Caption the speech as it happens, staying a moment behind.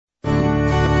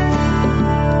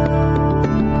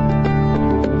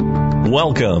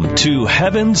Welcome to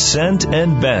Heaven Sent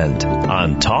and Bent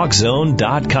on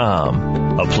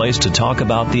TalkZone.com, a place to talk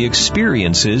about the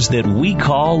experiences that we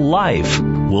call life.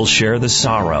 We'll share the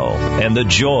sorrow and the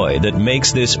joy that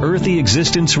makes this earthly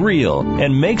existence real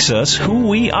and makes us who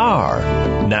we are.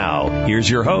 Now, here's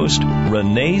your host,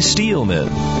 Renee Steelman.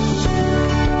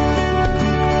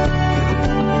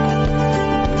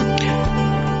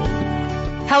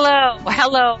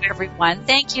 Hello, everyone.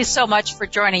 Thank you so much for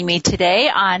joining me today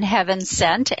on Heaven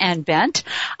Sent and Bent.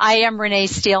 I am Renee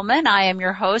Steelman. I am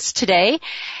your host today.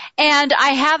 And I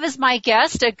have as my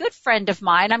guest a good friend of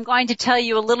mine. I'm going to tell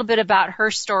you a little bit about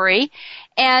her story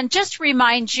and just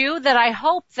remind you that I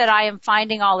hope that I am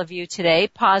finding all of you today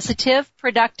positive,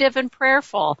 productive, and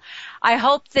prayerful. I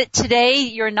hope that today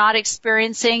you're not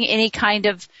experiencing any kind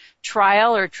of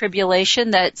trial or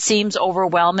tribulation that seems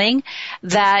overwhelming,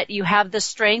 that you have the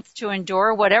strength to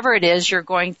endure whatever it is you're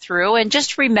going through. And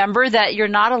just remember that you're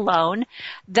not alone,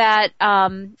 that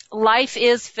life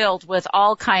is filled with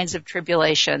all kinds of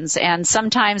tribulations. And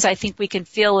sometimes I think we can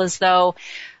feel as though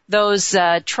those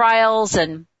trials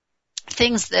and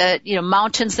things that,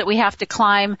 mountains that we have to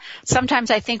climb,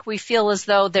 sometimes I think we feel as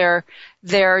though they're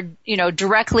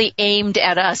directly aimed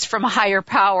at us from a higher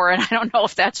power. And I don't know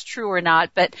if that's true or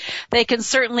not, but they can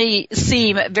certainly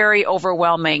seem very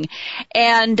overwhelming.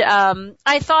 And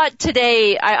I thought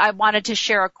today I wanted to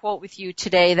share a quote with you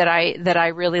today that I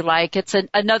really like. It's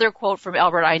another quote from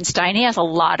Albert Einstein. He has a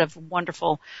lot of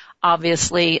wonderful,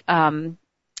 obviously,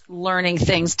 learning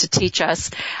things to teach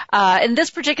us. And this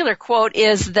particular quote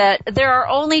is that there are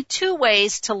only two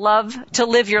ways to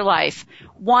live your life.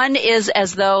 One is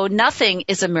as though nothing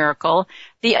is a miracle.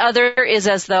 The other is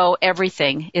as though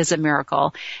everything is a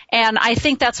miracle. And I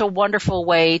think that's a wonderful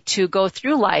way to go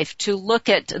through life, to look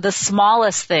at the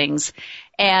smallest things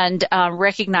and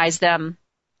recognize them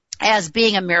as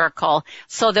being a miracle,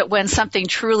 so that when something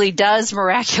truly does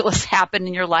miraculous happen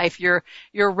in your life, you're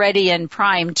ready and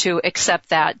primed to accept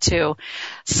that too.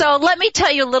 So let me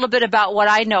tell you a little bit about what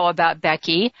I know about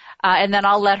Becky, and then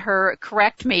I'll let her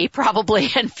correct me probably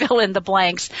and fill in the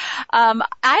blanks.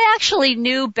 I actually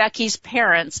knew Becky's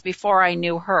parents before I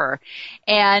knew her,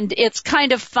 and it's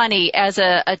kind of funny as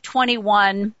a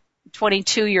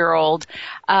 22-year-old,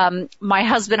 my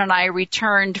husband and I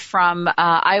returned from,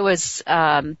 I was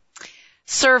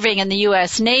serving in the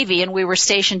U.S. Navy, and we were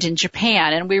stationed in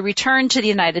Japan, and we returned to the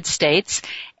United States,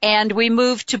 and we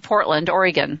moved to Portland,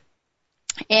 Oregon.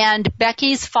 And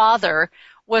Becky's father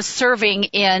was serving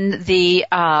in the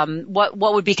what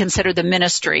would be considered the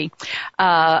ministry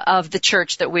of the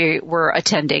church that we were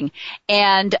attending.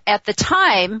 And at the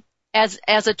time,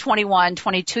 as a 21,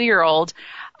 22-year-old,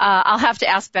 I'll have to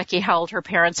ask Becky how old her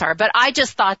parents are, but I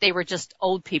just thought they were just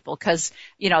old people because,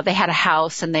 they had a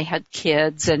house and they had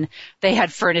kids and they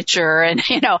had furniture and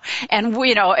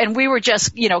we were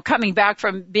just, coming back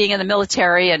from being in the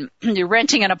military and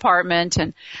renting an apartment,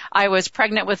 and I was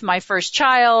pregnant with my first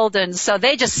child, and so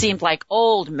they just seemed like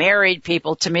old married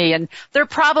people to me, and they're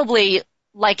probably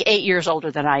like 8 years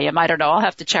older than I am. I don't know. I'll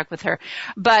have to check with her.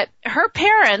 But her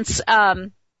parents,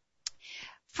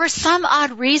 for some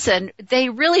odd reason, they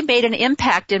really made an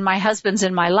impact in my husband's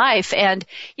and my life. And,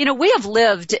 we have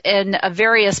lived in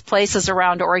various places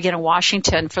around Oregon and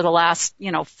Washington for the last,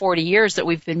 40 years that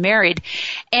we've been married.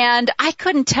 And I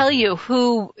couldn't tell you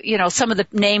who, some of the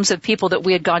names of people that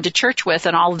we had gone to church with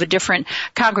and all of the different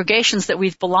congregations that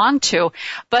we've belonged to.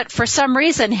 But for some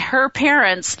reason, her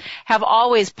parents have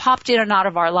always popped in and out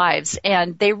of our lives,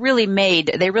 and they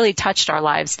really touched our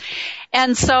lives.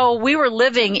 And so we were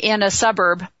living in a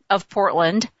suburb of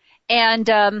Portland,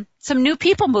 and some new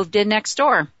people moved in next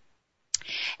door.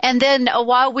 And then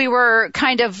while we were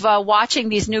kind of watching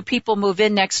these new people move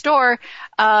in next door,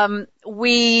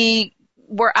 we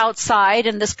were outside,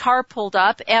 and this car pulled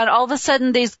up, and all of a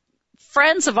sudden these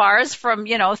friends of ours from,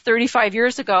 35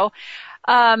 years ago,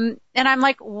 and I'm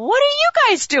like, what are you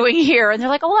guys doing here? And they're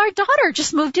like, oh, our daughter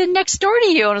just moved in next door to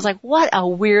you. And I was like, what a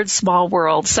weird small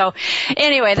world. So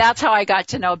anyway, that's how I got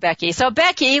to know Becky. So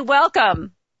Becky,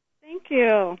 welcome. Thank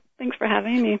you. Thanks for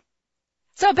having me.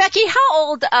 So Becky, how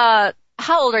old are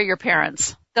your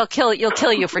parents? You'll kill you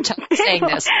for saying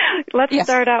this. Let's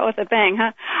start out with a bang,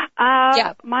 huh?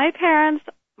 Yeah. My parents,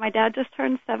 my dad just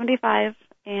turned 75,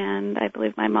 and I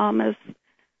believe my mom is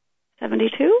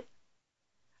 72.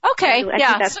 Okay,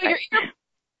 yeah. So right.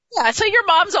 So your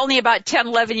mom's only about 10,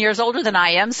 11 years older than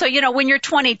I am. So, when you're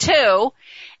 22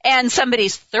 and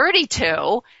somebody's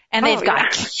 32 and they've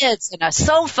got kids and a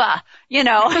sofa,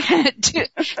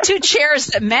 two chairs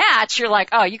that match, you're like,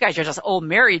 oh, you guys are just old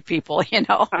married people,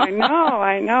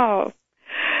 I know.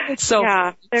 It's so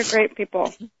yeah, they're great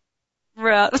people.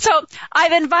 So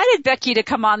I've invited Becky to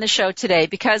come on the show today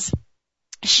because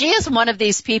she is one of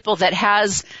these people that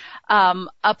has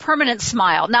a permanent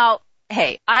smile. Now,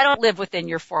 hey, I don't live within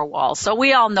your four walls, so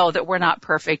we all know that we're not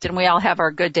perfect and we all have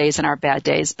our good days and our bad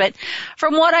days. But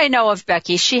from what I know of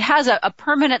Becky, she has a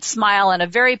permanent smile and a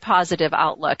very positive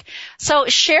outlook. So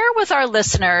share with our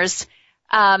listeners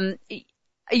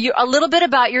a little bit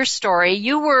about your story.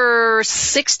 You were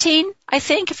 16, I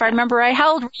think, if I remember right.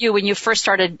 How old were you when you first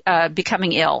started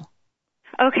becoming ill?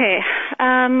 Okay.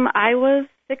 I was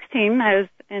 16. I was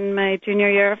in my junior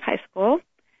year of high school.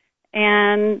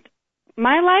 And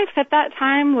my life at that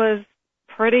time was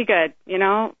pretty good. You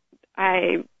know,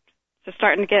 I was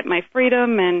starting to get my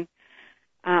freedom and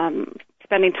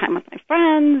spending time with my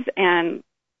friends. And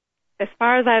as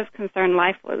far as I was concerned,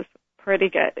 life was pretty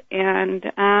good. And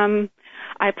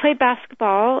I played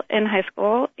basketball in high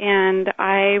school, and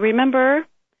I remember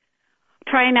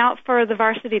trying out for the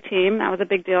varsity team. That was a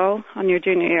big deal on your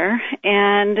junior year.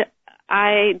 And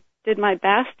I did my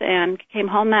best and came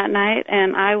home that night,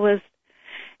 and I was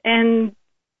in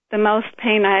the most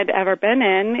pain I'd ever been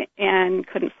in and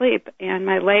couldn't sleep. And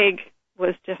my leg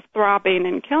was just throbbing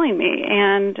and killing me.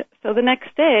 And so the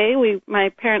next day, my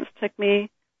parents took me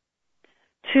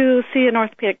to see an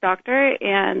orthopedic doctor,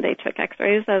 and they took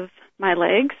x-rays of my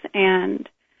legs and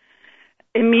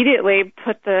immediately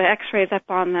put the x-rays up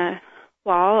on the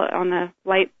wall, on the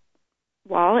light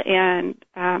wall, and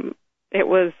it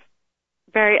was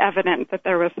very evident that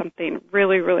there was something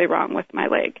really, really wrong with my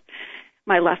leg,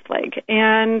 my left leg.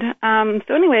 And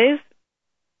so anyways,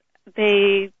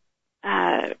 they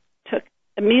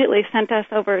immediately sent us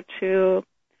over to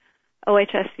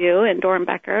OHSU in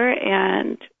Dornbecker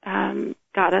and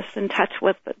got us in touch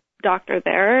with the doctor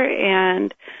there.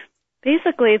 And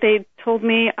basically they told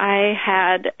me I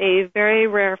had a very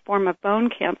rare form of bone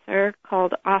cancer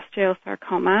called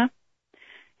osteosarcoma.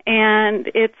 And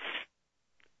it's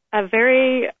a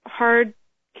very hard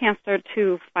cancer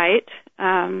to fight.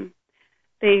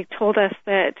 They told us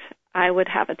that I would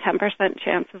have a 10%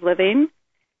 chance of living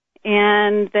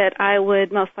and that I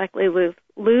would most likely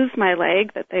lose my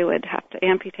leg, that they would have to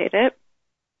amputate it.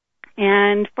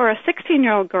 And for a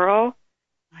 16-year-old girl,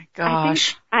 my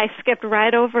gosh, I skipped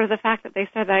right over the fact that they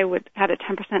said I had a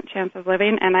 10% chance of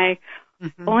living, and I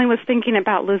only was thinking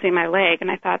about losing my leg,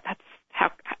 and I thought, that's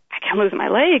how I can't lose my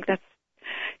leg. That's,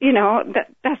 you know,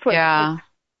 that's what was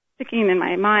sticking in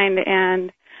my mind.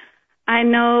 And I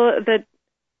know that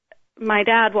my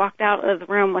dad walked out of the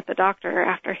room with the doctor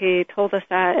after he told us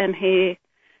that, and he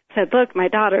said, look, my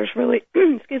daughter's really,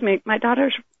 my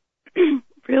daughter's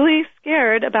really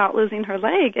scared about losing her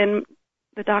leg. And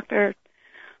the doctor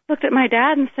looked at my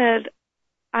dad and said,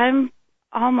 I'm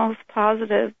almost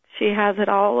positive she has it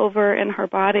all over in her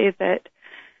body, that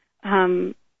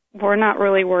we're not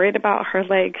really worried about her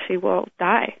leg. She will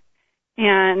die.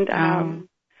 And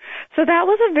so that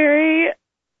was a very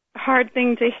hard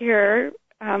thing to hear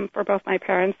for both my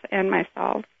parents and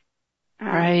myself.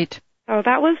 Right. So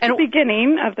that was the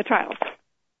beginning of the trials.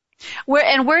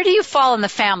 Where do you fall in the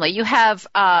family? You have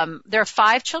there are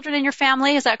 5 children in your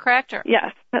family, is that correct? Or?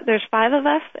 Yes, but there's 5 of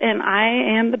us, and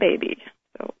I am the baby.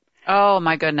 So. Oh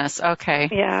my goodness. Okay.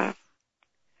 Yeah.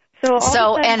 So of a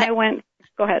sudden I went.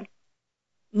 Go ahead.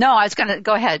 No, I was going to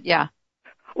go ahead. Yeah.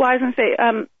 Well, I was going to say,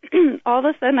 all of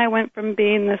a sudden I went from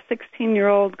being the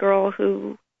 16-year-old girl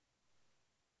who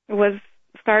was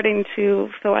starting to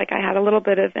feel like I had a little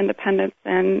bit of independence,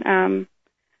 and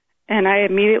I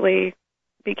immediately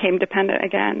became dependent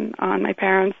again on my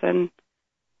parents, and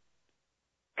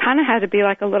kind of had to be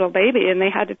like a little baby, and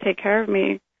they had to take care of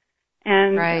me.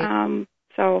 And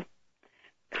so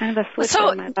kind of a switch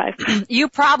in my life. You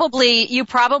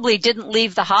probably didn't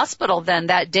leave the hospital then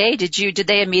that day, did you? Did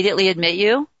they immediately admit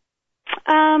you?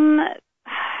 I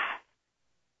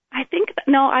think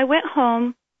no, I went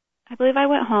home. I believe I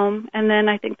went home, and then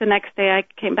I think the next day I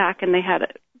came back and they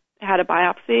had a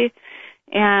biopsy,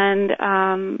 and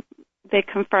they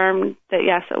confirmed that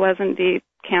yes, it was indeed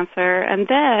cancer. And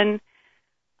then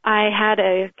I had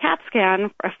a CAT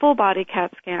scan, a full body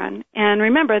CAT scan, and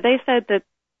remember they said that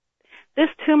this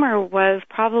tumor was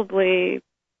probably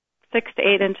 6 to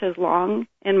 8 inches long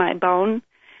in my bone,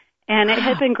 and it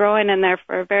had been growing in there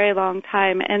for a very long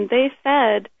time. And they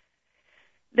said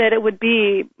that it would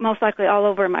be most likely all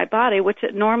over my body, which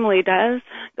it normally does,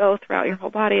 go throughout your whole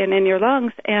body and in your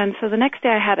lungs. And so the next day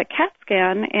I had a CAT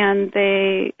scan, and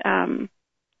they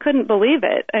couldn't believe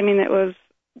it. I mean, it was,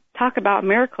 talk about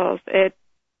miracles. It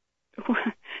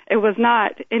was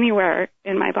not anywhere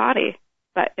in my body,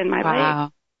 but in my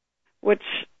leg, which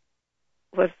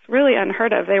was really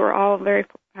unheard of. They were all very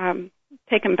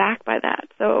taken back by that.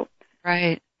 So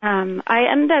I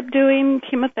ended up doing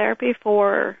chemotherapy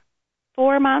for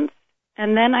 4 months,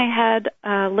 and then I had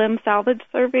limb salvage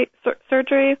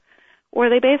surgery where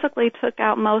they basically took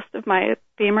out most of my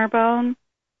femur bone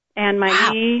and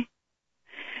my knee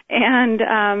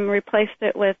and replaced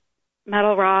it with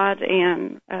metal rod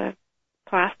and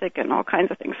plastic and all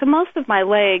kinds of things. So most of my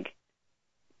leg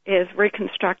is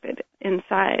reconstructed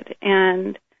inside.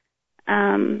 And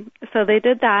so they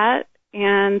did that,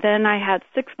 and then I had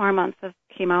 6 more months of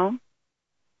chemo.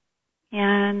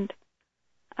 And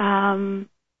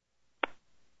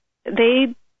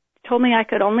they told me I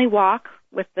could only walk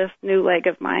with this new leg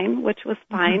of mine, which was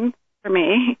fine for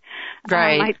me.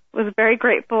 Right. I was very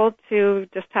grateful to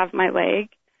just have my leg.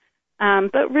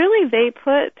 But really, they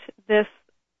put this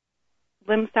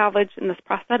limb salvage and this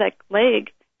prosthetic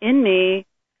leg in me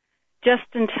just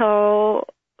until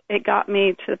it got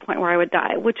me to the point where I would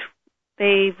die, which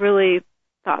they really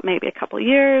thought maybe a couple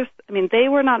years. I mean, they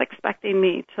were not expecting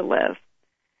me to live.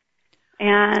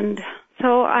 And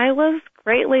so I was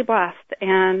greatly blessed,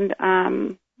 and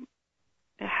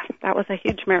that was a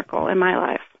huge miracle in my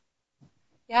life.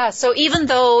 Yeah, so even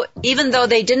though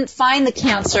they didn't find the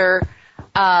cancer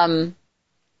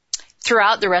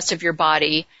throughout the rest of your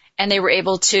body, and they were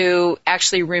able to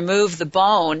actually remove the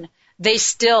bone, they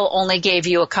still only gave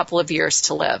you a couple of years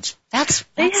to live.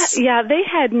 They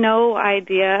had no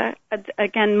idea.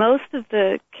 Again, most of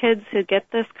the kids who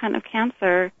get this kind of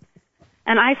cancer,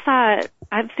 and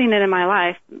I've seen it in my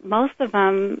life, most of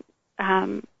them,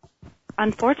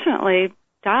 unfortunately,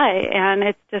 die, and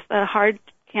it's just a hard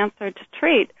cancer to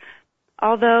treat.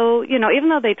 Although, even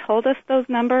though they told us those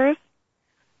numbers,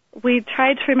 we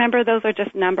tried to remember those are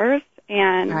just numbers.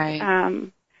 And, right.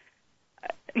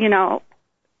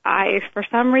 I, for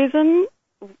some reason,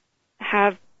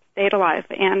 have stayed alive,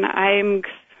 and I'm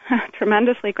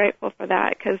tremendously grateful for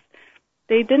that, because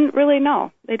they didn't really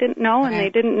know. They didn't know, and they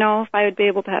didn't know if I would be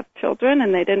able to have children,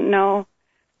 and they didn't know,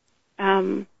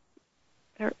 there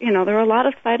were a lot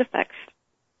of side effects.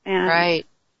 And, right.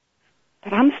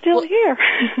 But I'm still here.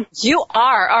 You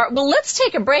are. Well, let's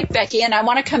take a break, Becky, and I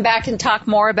want to come back and talk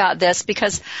more about this,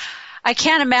 because I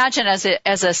can't imagine as a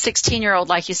 16-year-old,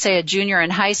 like you say, a junior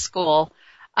in high school,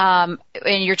 and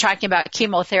you're talking about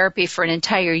chemotherapy for an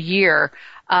entire year,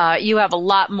 you have a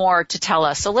lot more to tell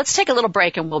us. So let's take a little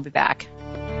break, and we'll be back.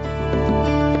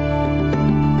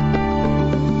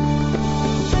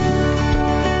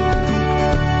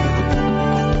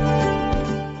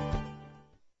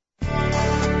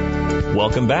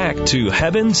 Welcome back to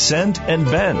Heaven Sent and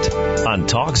Bent on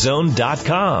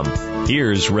TalkZone.com.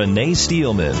 Here's Renee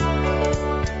Steelman.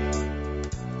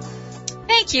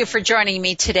 Thank you for joining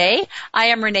me today. I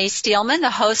am Renee Steelman, the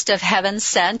host of Heaven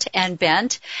Sent and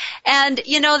Bent. And,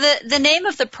 the name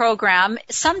of the program,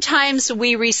 sometimes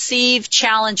we receive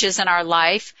challenges in our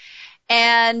life,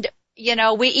 and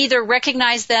we either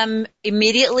recognize them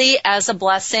immediately as a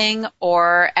blessing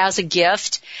or as a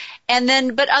gift.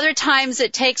 But other times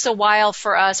it takes a while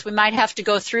for us. We might have to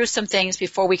go through some things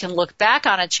before we can look back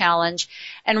on a challenge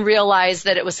and realize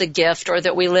that it was a gift or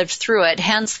that we lived through it,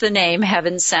 hence the name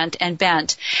Heaven Sent and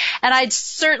Bent. And I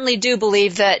certainly do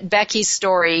believe that Becky's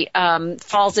story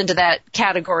falls into that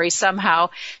category somehow.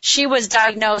 She was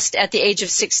diagnosed at the age of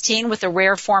 16 with a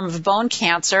rare form of bone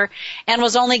cancer and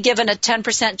was only given a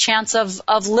 10% chance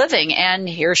of living. And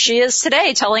here she is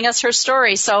today telling us her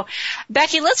story. So,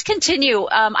 Becky, let's continue.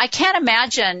 I can't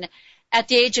imagine at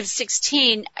the age of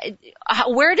 16,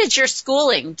 where did your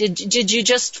schooling? Did you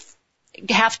just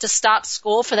have to stop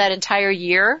school for that entire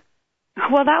year?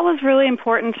 Well, that was really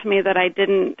important to me that I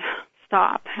didn't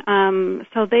stop.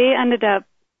 So they ended up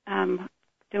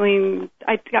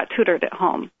I got tutored at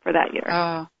home for that year.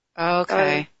 Oh, okay. So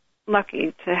I was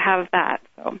lucky to have that.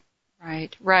 So.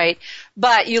 Right.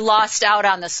 But you lost out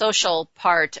on the social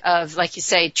part of, like you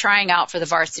say, trying out for the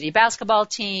varsity basketball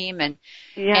team. And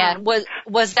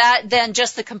was that then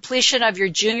just the completion of your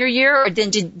junior year, or then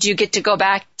did you get to go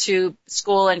back to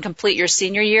school and complete your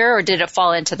senior year, or did it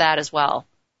fall into that as well?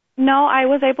 No, I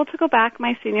was able to go back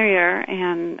my senior year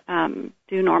and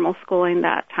do normal schooling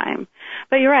that time.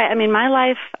 But you're right. I mean, my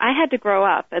life, I had to grow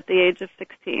up at the age of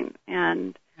 16.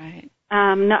 And I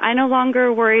no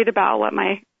longer worried about what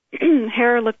my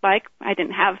hair looked like. I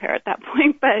didn't have hair at that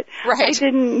point, but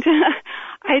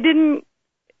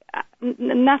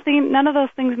none of those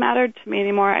things mattered to me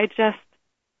anymore.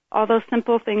 All those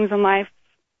simple things in life,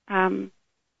 and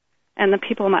the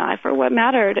people in my life are what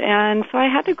mattered. And so I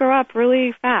had to grow up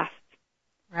really fast.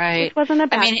 Right. Which wasn't a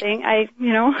bad thing.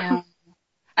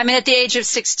 I mean, at the age of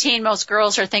 16, most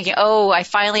girls are thinking, oh,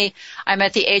 I'm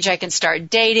at the age I can start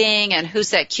dating, and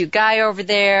who's that cute guy over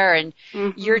there? And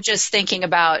you're just thinking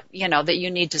about, that you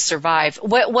need to survive.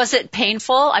 Was it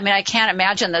painful? I mean, I can't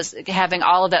imagine having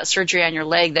all of that surgery on your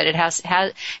leg, that it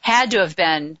had to have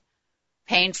been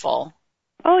painful.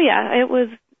 Oh yeah, it was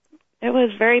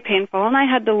very painful, and I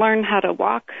had to learn how to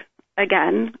walk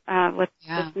again, with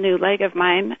this new leg of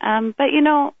mine. But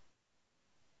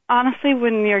honestly,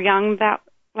 when you're young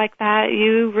like that,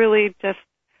 you really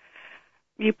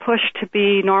you push to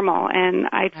be normal. And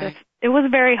it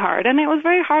was very hard. And it was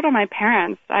very hard on my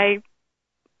parents. I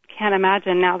can't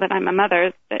imagine now that I'm a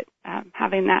mother that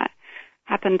having that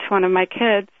happen to one of my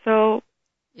kids. So,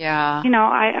 yeah,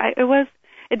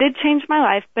 it did change my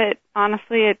life, but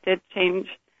honestly, it did change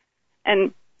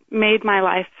and made my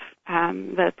life,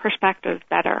 the perspective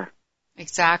better.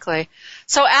 Exactly.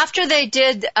 So after they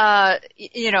did,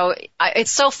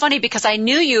 it's so funny because I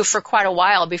knew you for quite a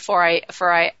while before I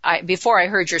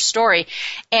heard your story,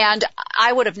 and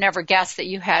I would have never guessed that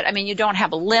you had. I mean, you don't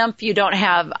have a limp.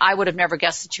 I would have never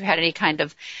guessed that you had any kind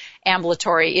of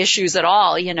ambulatory issues at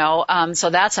all. So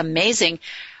that's amazing.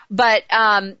 But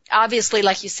obviously,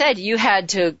 like you said, you had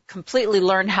to completely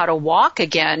learn how to walk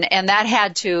again, and that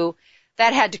had to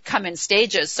come in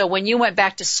stages. So when you went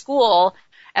back to school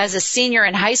as a senior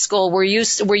in high school, were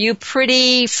you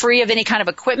pretty free of any kind of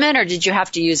equipment, or did you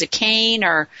have to use a cane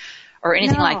or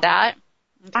anything like that?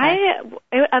 Okay.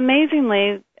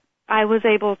 Amazingly, I was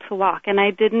able to walk, and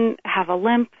I didn't have a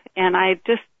limp, and I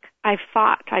just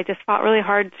fought really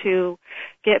hard to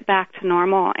get back to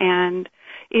normal. And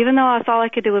even though that's all I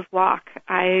could do was walk,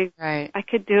 I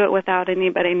could do it without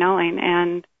anybody knowing.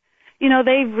 And,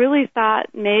 they really thought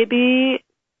they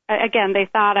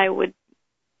thought I would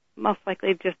most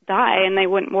likely just die, and they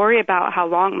wouldn't worry about how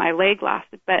long my leg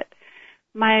lasted. But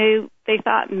they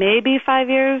thought maybe 5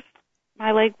 years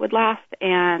my leg would last,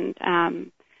 and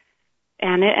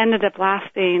it ended up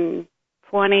lasting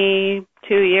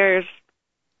 22 years.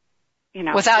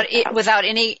 Without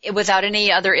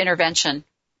any other intervention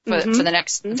for the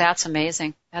next. That's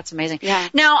amazing. That's amazing. Yeah.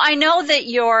 Now I know that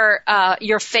your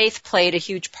faith played a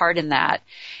huge part in that,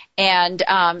 and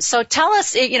so tell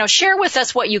us, share with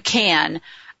us what you can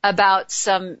about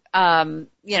some,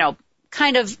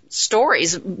 kind of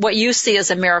stories, what you see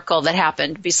as a miracle that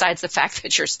happened, besides the fact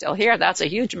that you're still here. That's a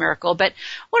huge miracle. But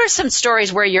what are some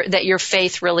stories where that your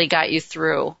faith really got you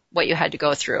through what you had to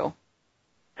go through?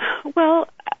 Well,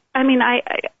 I mean, I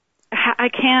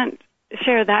can't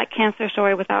share that cancer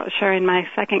story without sharing my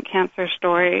second cancer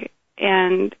story.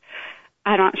 And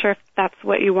I'm not sure if that's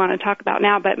what you want to talk about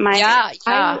now, but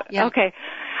okay.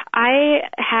 I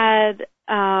had,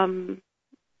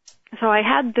 so I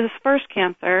had this first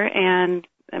cancer, and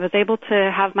I was able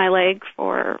to have my leg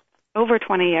for over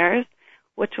 20 years,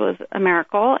 which was a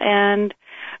miracle, and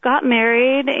got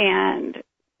married and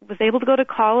was able to go to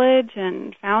college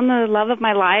and found the love of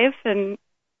my life. And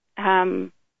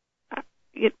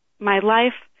my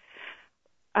life,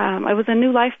 it was a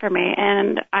new life for me.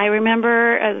 And I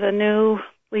remember as a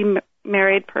newly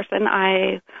married person,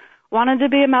 I wanted to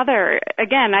be a mother.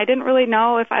 Again, I didn't really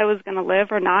know if I was going to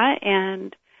live or not.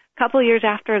 And a couple of years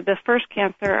after the first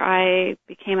cancer, I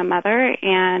became a mother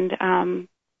and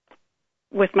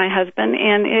with my husband,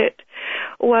 and it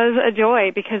was a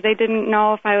joy because they didn't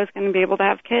know if I was going to be able to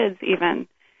have kids even.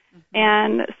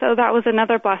 And so that was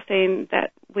another blessing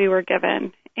that we were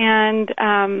given. And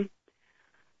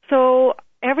so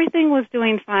everything was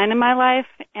doing fine in my life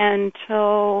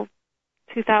until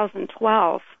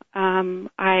 2012.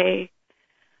 My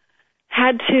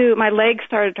leg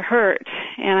started to hurt,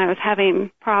 and I was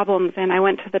having problems, and I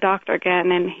went to the doctor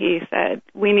again, and he said,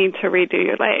 we need to redo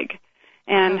your leg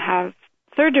and have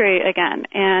surgery again.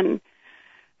 And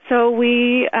so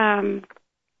we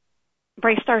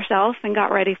braced ourselves and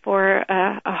got ready for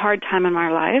a hard time in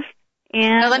my life.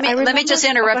 And now let me just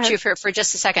interrupt you for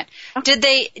just a second.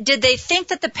 Okay. Did they think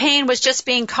that the pain was just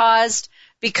being caused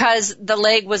because the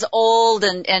leg was old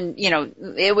and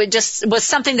it was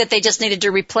something that they just needed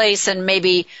to replace, and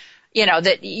maybe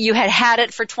that you had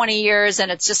it for 20 years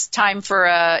and it's just time for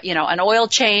an oil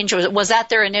change? Was that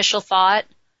their initial thought?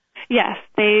 Yes,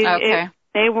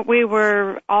 we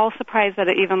were all surprised that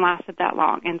it even lasted that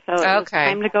long, and so it was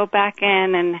time to go back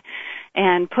in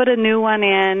and put a new one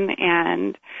in,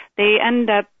 and they ended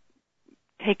up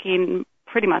taking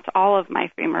pretty much all of my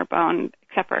femur bone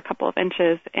except for a couple of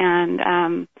inches,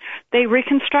 and they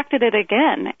reconstructed it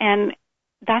again. And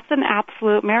that's an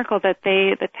absolute miracle that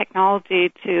the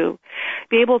technology to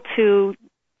be able to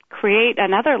create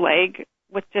another leg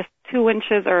with just 2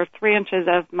 inches or 3 inches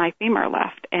of my femur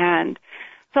left. And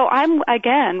so I'm,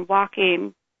 again,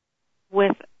 walking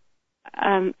with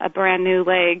a brand new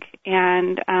leg.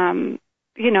 And,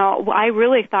 I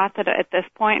really thought that at this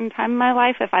point in time in my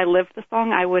life, if I lived this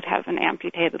long, I would have an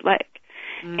amputated leg.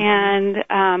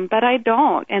 Mm-hmm. But I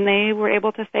don't. And they were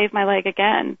able to save my leg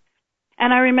again.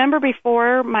 And I remember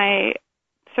before my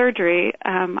surgery,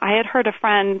 I had heard a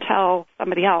friend tell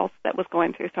somebody else that was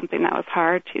going through something that was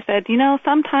hard. She said,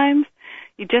 sometimes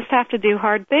you just have to do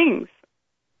hard things.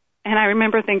 And I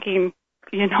remember thinking,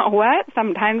 you know what?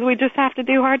 Sometimes we just have to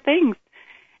do hard things.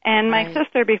 And my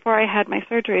sister, before I had my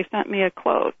surgery, sent me a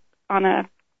quote on a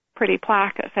pretty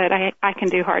plaque that said, I can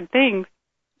do hard things.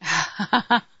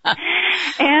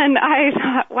 And I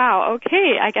thought, wow,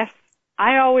 okay, I guess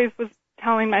I always was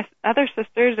telling my other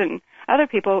sisters and other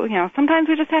people, sometimes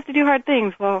we just have to do hard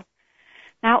things. Well,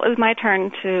 now it was my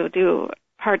turn to do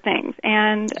hard things.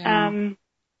 And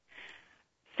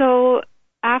so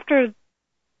after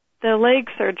the leg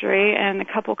surgery and a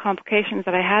couple complications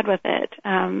that I had with it,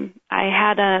 I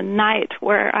had a night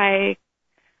where I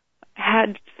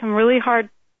had some really hard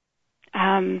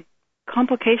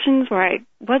complications where I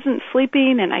wasn't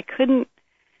sleeping and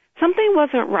something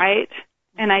wasn't right,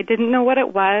 and I didn't know what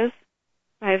it was.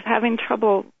 I was having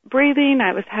trouble breathing.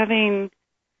 I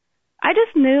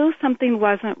just knew something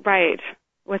wasn't right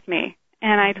with me.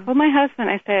 And I told my husband,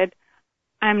 I said,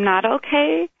 I'm not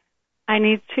okay. I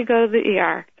need to go to the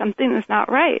ER. Something is not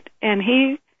right. And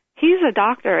he's a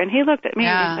doctor, and he looked at me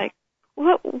and he's like,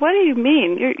 what do you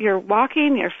mean? You're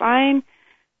walking, you're fine.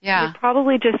 Yeah. You're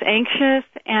probably just anxious.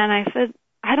 And I said,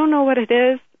 I don't know what it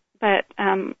is, but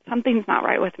something's not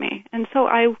right with me. And so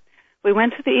we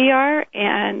went to the ER,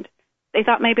 and they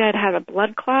thought maybe I'd had a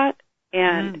blood clot,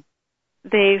 and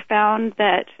they found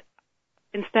that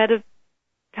instead of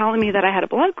telling me that I had a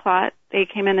blood clot, they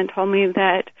came in and told me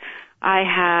that I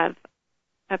have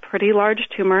a pretty large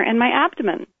tumor in my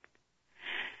abdomen.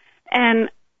 And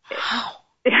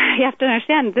you have to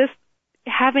understand, this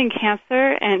having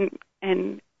cancer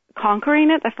and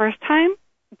conquering it the first time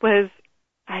was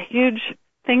a huge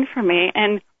thing for me.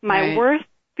 And my worst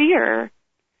fear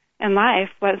in life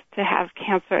was to have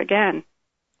cancer again.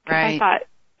 Right. I thought,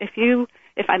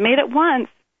 if I made it once,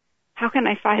 how can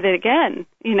I fight it again?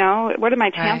 What are my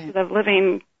chances of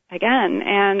living again?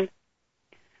 And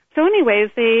so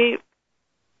anyways, they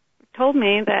told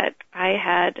me that I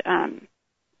had,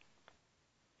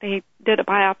 they did a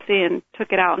biopsy and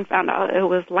took it out and found out it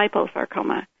was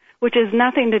liposarcoma, which is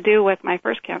nothing to do with my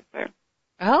first cancer.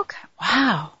 Okay.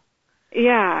 Wow.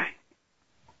 Yeah.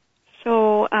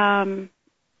 So,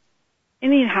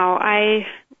 anyhow, I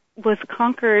was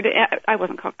conquered. I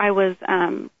wasn't conquered. I was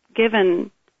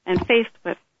given and faced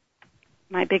with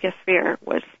my biggest fear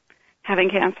was having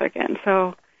cancer again.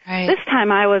 So this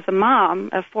time I was a mom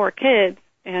of 4 kids,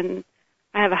 and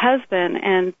I have a husband,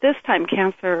 and this time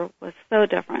cancer was so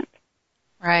different.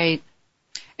 Right.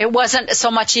 It wasn't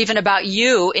so much even about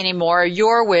you anymore,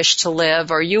 your wish to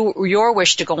live or your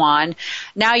wish to go on.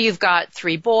 Now you've got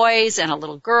 3 boys and a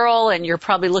little girl, and you're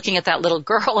probably looking at that little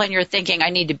girl and you're thinking, I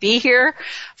need to be here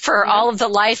for all of the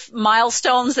life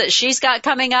milestones that she's got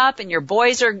coming up, and your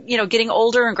boys are, getting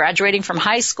older and graduating from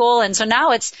high school. And so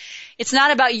now it's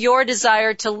not about your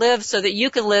desire to live so that you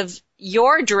can live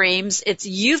your dreams. It's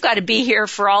you've got to be here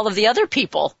for all of the other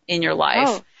people in your life.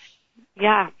 Oh,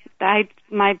 yeah. I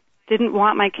didn't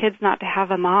want my kids not to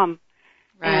have a mom.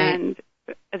 Right. And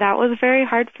that was very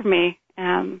hard for me.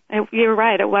 You're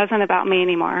right. It wasn't about me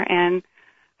anymore. And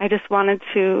I just wanted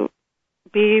to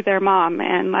be their mom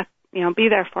and be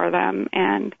there for them.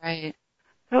 And so it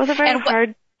was a very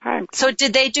hard time. So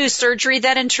did they do surgery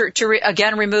then to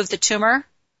again remove the tumor?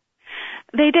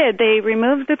 They did. They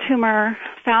removed the tumor,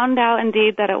 found out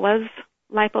indeed that it was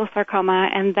liposarcoma,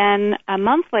 and then a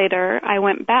month later I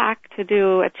went back to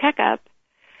do a checkup,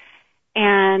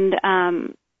 and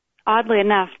oddly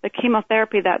enough, the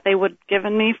chemotherapy that they would have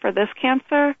given me for this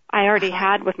cancer, I already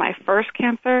had with my first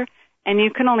cancer, and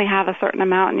you can only have a certain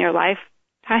amount in your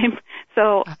lifetime,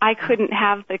 so I couldn't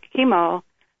have the chemo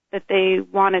that they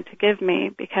wanted to give me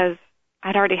because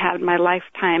I'd already had my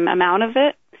lifetime amount of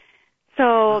it.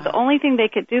 So the only thing they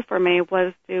could do for me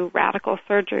was do radical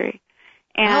surgery.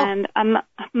 And a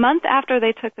month after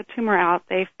they took the tumor out,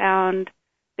 I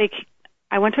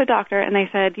went to a doctor and they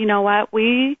said, you know what,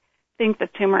 we think the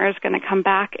tumor is going to come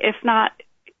back. If not,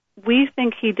 we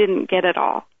think he didn't get it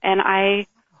all. And I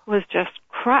was just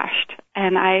crushed.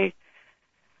 And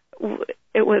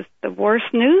it was the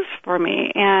worst news for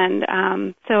me.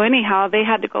 And so anyhow, they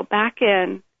had to go back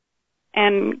in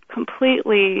and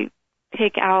completely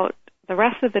take out the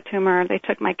rest of the tumor. They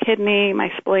took my kidney,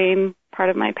 my spleen, part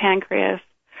of my pancreas,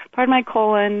 part of my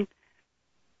colon,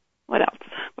 what else?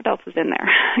 What else is in there?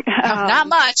 Not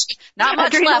much. Not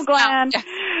much adrenal left. Gland.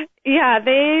 Yeah,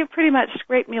 they pretty much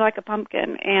scraped me like a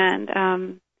pumpkin.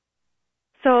 And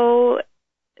so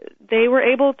they were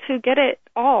able to get it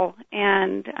all.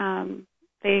 And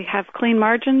they have clean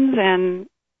margins, and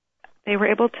they were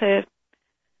able to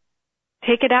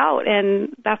take it out.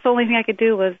 And that's the only thing I could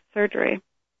do was surgery.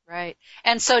 Right.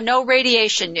 And so no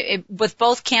radiation. With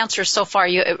both cancers so far,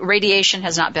 radiation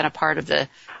has not been a part of the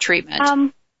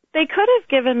treatment. They could have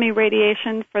given me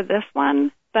radiation for this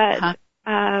one, but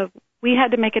we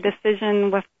had to make a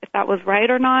decision if that was right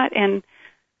or not. And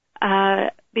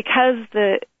because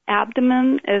the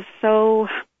abdomen is so,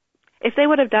 if they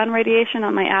would have done radiation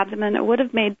on my abdomen, it would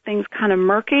have made things kind of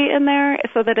murky in there,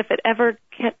 so that if it ever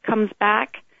comes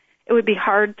back, it would be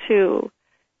hard to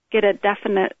get a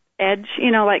definite edge,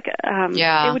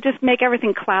 it would just make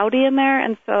everything cloudy in there.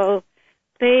 And so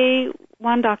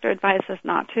one doctor advised us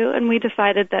not to, and we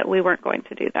decided that we weren't going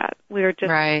to do that. We were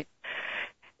just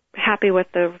happy with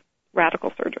the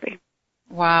radical surgery.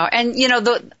 Wow. And,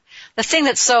 the thing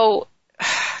that's so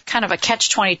kind of a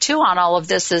catch-22 on all of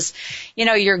this is,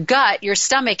 your gut, your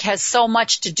stomach has so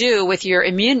much to do with your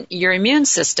immune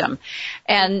system.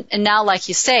 And now, like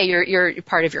you say, you're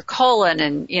part of your colon,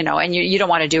 and, and you don't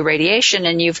want to do radiation,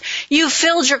 and you've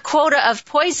filled your quota of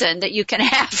poison that you can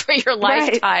have for your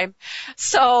lifetime.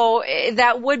 So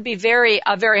that would be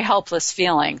a very helpless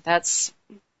feeling.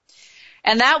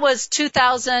 And that was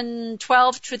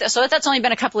 2012, so that's only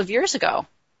been a couple of years ago.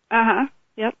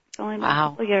 Yep. It's only been a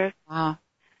couple of years. Wow.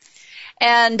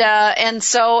 And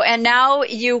now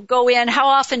you go in. How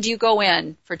often do you go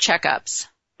in for checkups?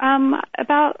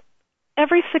 About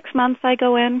every 6 months I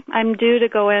go in. I'm due to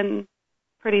go in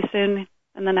pretty soon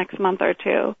in the next month or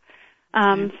two.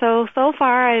 So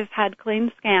far I've had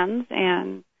clean scans,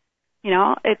 and,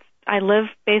 I live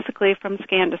basically from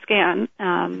scan to scan.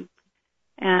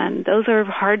 And those are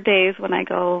hard days when I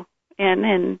go in,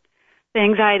 and the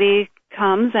anxiety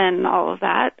comes and all of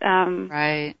that.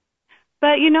 Right.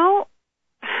 But,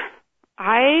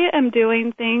 I am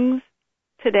doing things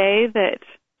today that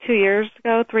 2 years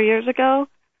ago, 3 years ago,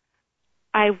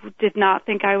 I did not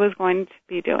think I was going to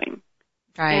be doing.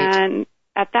 Right. And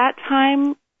at that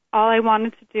time, all I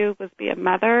wanted to do was be a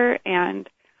mother, and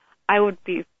I would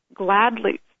be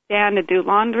gladly stand and do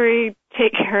laundry,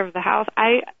 take care of the house.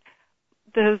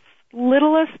 The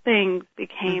littlest things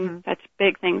became such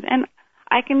big things. And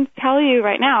I can tell you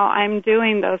right now, I'm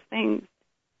doing those things,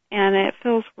 and it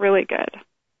feels really good.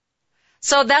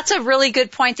 So that's a really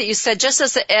good point that you said, just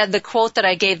as the quote that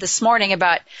I gave this morning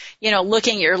about,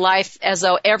 looking at your life as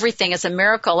though everything is a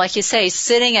miracle. Like you say,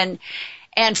 sitting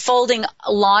and folding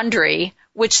laundry,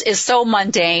 which is so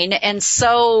mundane and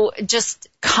so just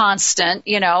constant,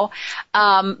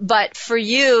 but for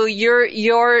you,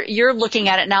 you're looking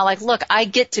at it now like, look, I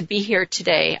get to be here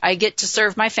today. I get to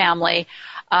serve my family.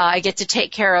 I get to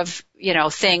take care of,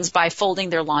 things by folding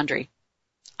their laundry.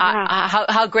 Yeah.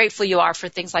 How grateful you are for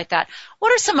things like that.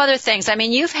 What are some other things? I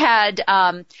mean, you've had,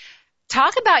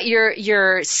 talk about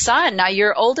your son. Now,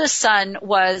 your oldest son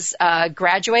was,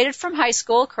 graduated from high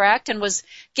school, correct? And was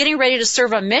getting ready to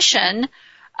serve a mission,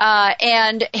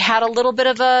 and had a little bit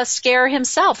of a scare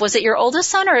himself. Was it your oldest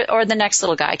son or the next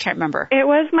little guy? I can't remember. It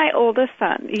was my oldest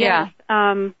son. Yes.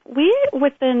 Yeah. We,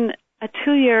 within a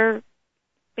 2-year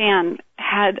span,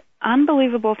 had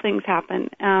unbelievable things happen.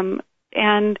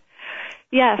 And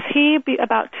yes,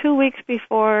 about 2 weeks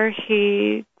before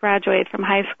he graduated from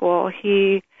high school,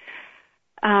 he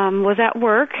was at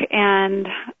work, and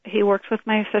he works with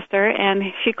my sister,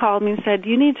 and she called me and said,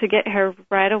 you need to get here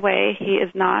right away.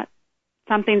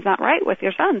 Something's not right with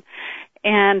your son.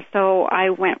 And so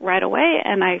I went right away,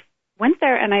 and I went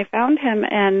there, and I found him,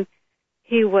 and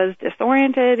he was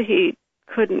disoriented. He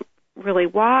couldn't really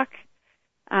walk.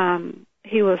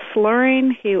 He was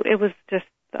slurring. It was just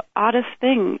the oddest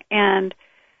thing. And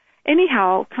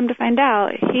anyhow, come to find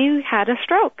out, he had a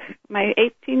stroke. My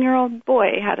 18-year-old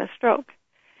boy had a stroke.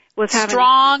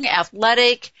 Strong,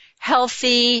 athletic,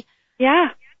 healthy. Yeah.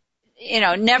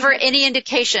 Never any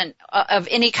indication of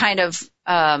any kind of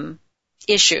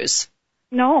issues.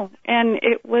 No, and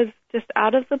it was just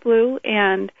out of the blue.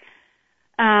 And,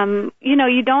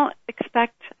 you don't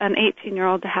expect an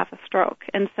 18-year-old to have a stroke.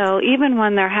 And so even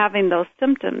when they're having those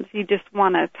symptoms, you just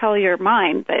want to tell your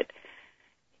mind that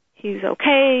he's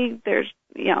okay.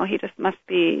 He just must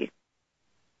be,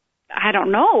 I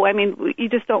don't know. I mean, you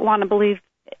just don't want to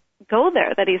go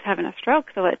there that he's having a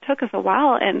stroke. So it took us a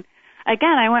while. And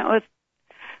again, I went with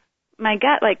my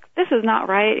gut, like, this is not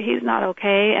right. He's not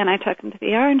okay. And I took him to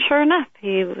the ER, and sure enough,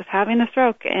 he was having a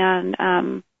stroke.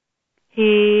 And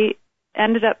they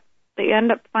ended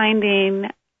up finding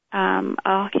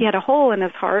he had a hole in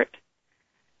his heart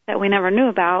that we never knew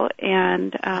about,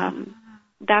 and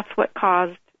that's what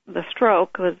caused the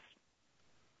stroke.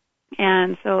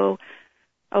 And so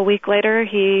a week later,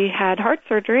 he had heart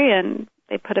surgery, and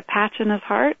they put a patch in his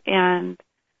heart, and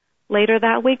later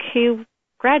that week, he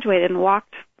graduated and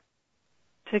walked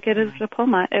to get his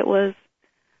diploma. It was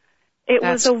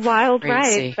a wild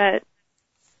ride, but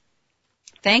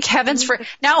thank heavens for.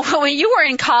 Now, when you were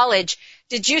in college,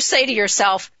 did you say to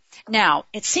yourself, now,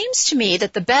 it seems to me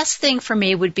that the best thing for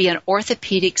me would be an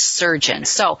orthopedic surgeon.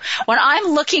 So when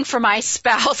I'm looking for my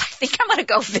spouse, I think I'm going to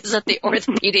go visit the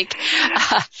orthopedic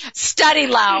study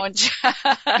lounge.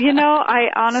 I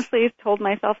honestly told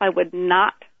myself I would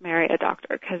not marry a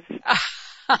doctor because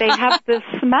they have this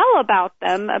smell about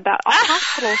them, about a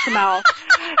hospital smell.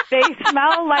 They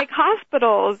smell like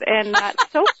hospitals, and that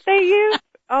soap they use, it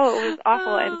was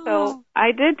awful. And so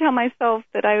I did tell myself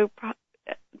that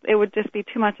it would just be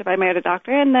too much if I married a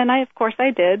doctor, and then of course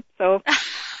I did. So,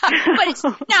 but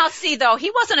now, see, though, he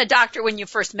wasn't a doctor when you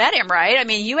first met him, right? I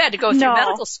mean, you had to go through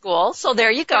medical school, so there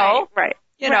you go. Right.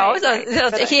 He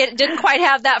didn't quite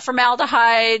have that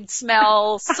formaldehyde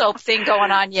smell soap thing going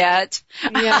on yet.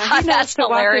 Yeah, that's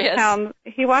hilarious.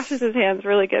 He washes his hands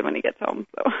really good when he gets home.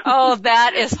 So. Oh,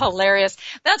 that is hilarious.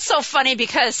 That's so funny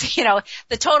because,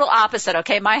 the total opposite.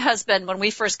 Okay, my husband, when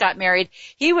we first got married,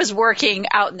 he was working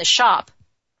out in the shop.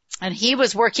 And he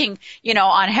was working,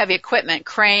 on heavy equipment,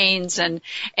 cranes and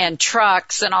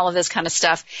trucks and all of this kind of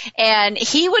stuff. And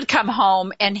he would come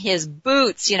home and his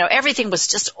boots, everything was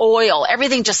just oil.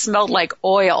 Everything just smelled like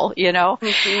oil,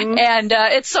 Mm-hmm. And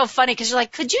it's so funny because you're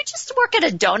like, could you just work at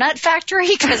a donut factory?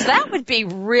 Because that would be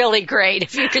really great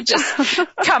if you could just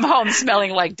come home smelling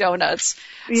like donuts.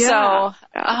 Yeah. So,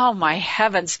 oh my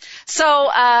heavens. So,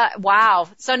 wow.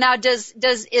 So now does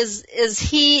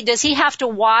he have to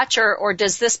watch or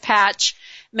does this patch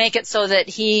make it so that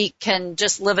he can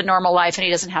just live a normal life and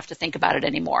he doesn't have to think about it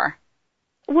anymore?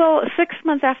 Well, 6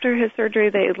 months after his surgery,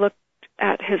 they looked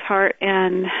at his heart,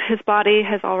 and his body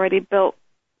has already built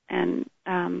and,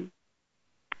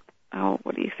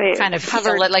 what do you say? Kind of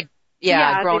covered,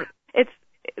 grown. It's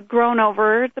grown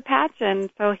over the patch, and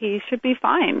so he should be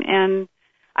fine. And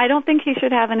I don't think he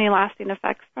should have any lasting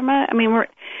effects from it. I mean,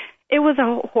 it was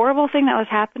a horrible thing that was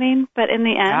happening, but in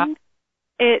the end,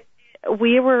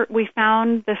 we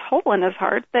found this hole in his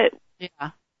heart that,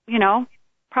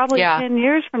 probably 10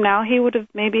 years from now, he would have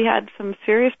maybe had some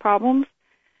serious problems.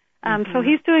 So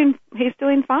he's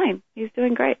doing fine. He's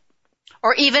doing great.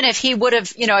 Or even if he would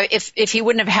have, if he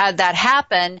wouldn't have had that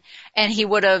happen and he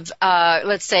would have,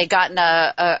 let's say, gotten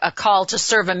a call to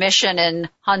serve a mission in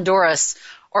Honduras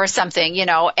or something,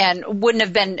 and wouldn't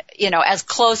have been, as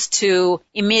close to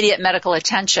immediate medical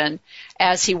attention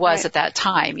as he was at that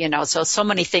time, so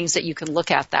many things that you can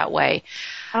look at that way.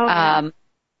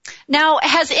 Now,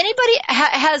 has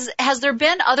there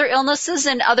been other illnesses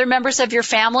in other members of your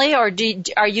family, or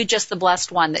are you just the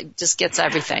blessed one that just gets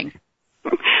everything?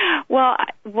 Well,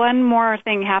 one more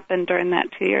thing happened during that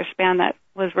 2-year span that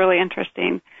was really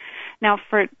interesting. Now,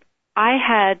 I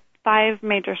had 5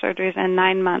 major surgeries in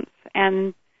 9 months,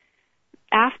 and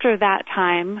after that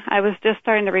time, I was just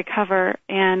starting to recover,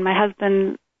 and my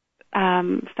husband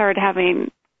started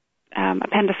having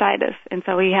appendicitis, and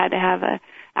so he had to have a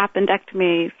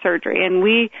appendectomy surgery. And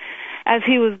as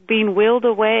he was being wheeled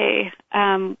away,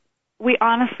 we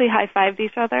honestly high-fived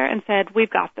each other and said, "We've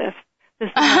got this. This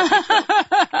is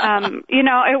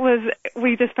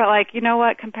we just felt like, you know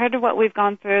what, compared to what we've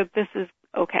gone through, this is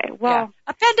okay." Well,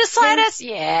 appendicitis?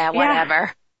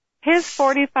 Whatever. His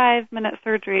 45-minute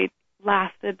surgery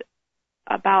lasted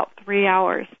about 3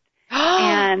 hours,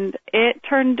 and it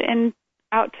turned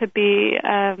out to be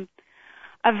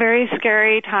a very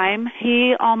scary time.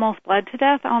 He almost bled to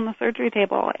death on the surgery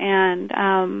table, and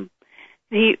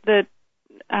the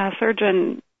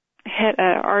surgeon hit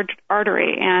an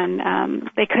artery, and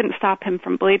they couldn't stop him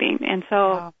from bleeding. And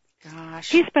so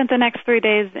he spent the next 3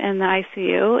 days in the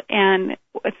ICU. And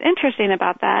what's interesting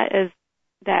about that is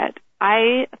that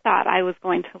I thought I was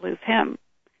going to lose him.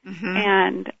 Mm-hmm.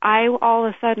 And I all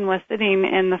of a sudden was sitting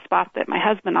in the spot that my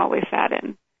husband always sat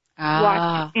in.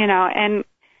 And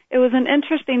it was an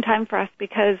interesting time for us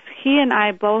because he and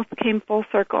I both came full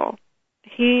circle.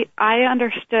 I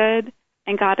understood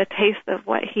and got a taste of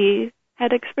what he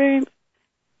had experienced,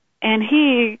 and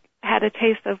he had a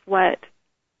taste of what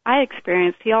I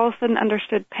experienced. He all of a sudden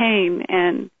understood pain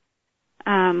and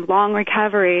long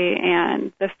recovery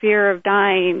and the fear of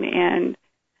dying, and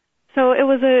so it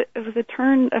was a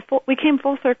turn. We came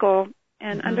full circle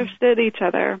and understood each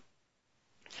other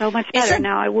so much better.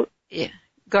 Now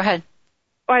Go ahead.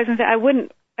 I was going to say I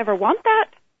wouldn't ever want that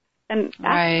and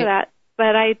ask for that.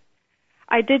 But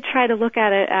I did try to look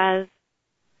at it as,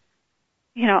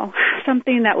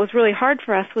 something that was really hard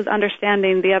for us was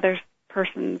understanding the other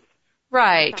person's.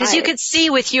 Right, because you could see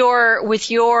with your,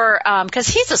 because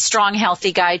he's a strong,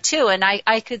 healthy guy too, and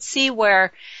I could see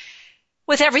where,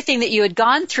 with everything that you had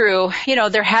gone through,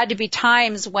 there had to be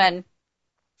times when,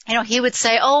 he would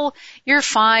say, "Oh, you're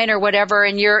fine," or whatever,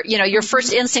 and your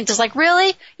first instinct is like,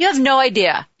 "Really? You have no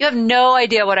idea. You have no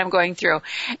idea what I'm going through."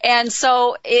 And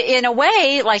so, in a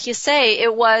way, like you say,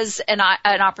 it was an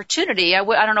opportunity. I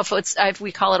don't know if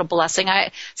we call it a blessing.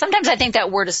 Sometimes I think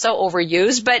that word is so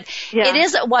overused, but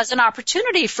it was an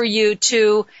opportunity for you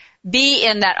to be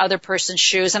in that other person's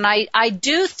shoes. And I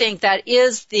do think that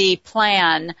is the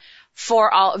plan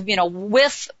for all,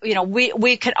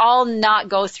 we could all not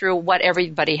go through what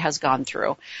everybody has gone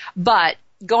through, but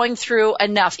going through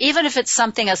enough, even if it's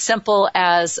something as simple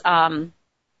as,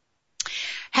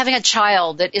 having a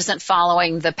child that isn't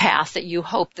following the path that you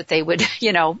hope that they would,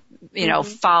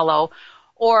 follow,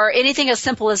 or anything as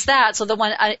simple as that. So that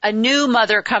when a new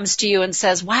mother comes to you and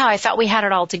says, "Wow, I thought we had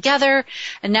it all together,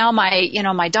 and now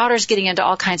my daughter's getting into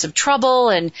all kinds of trouble,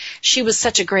 and she was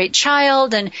such a great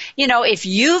child." And, if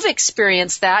you've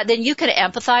experienced that, then you can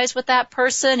empathize with that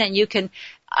person, and you can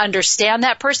understand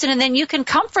that person, and then you can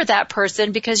comfort that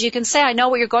person because you can say, "I know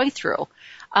what you're going through."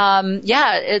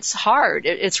 It's hard.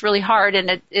 It's really hard,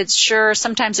 and it's sure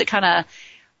sometimes it kind of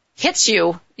hits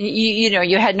you.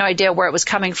 You had no idea where it was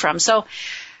coming from. So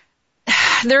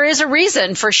there is a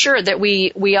reason for sure that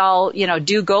we all,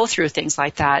 do go through things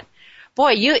like that.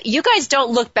 Boy, you guys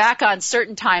don't look back on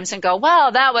certain times and go,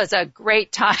 "Well, that was a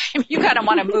great time." You kind of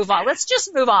want to move on. Let's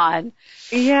just move on.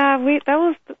 Yeah, that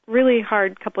was a really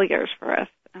hard couple of years for us.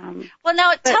 Well,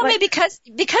 now tell me, because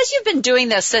you've been doing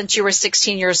this since you were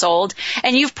 16 years old,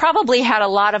 and you've probably had a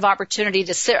lot of opportunity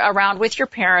to sit around with your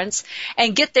parents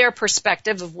and get their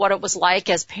perspective of what it was like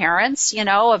as parents,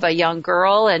 of a young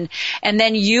girl, and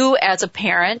then you as a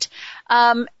parent.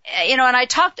 And I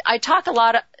talk a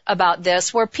lot about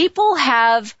this, where people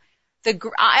have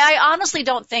I honestly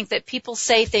don't think that people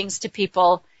say things to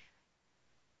people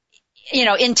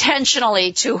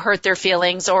intentionally to hurt their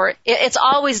feelings, or it's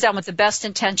always done with the best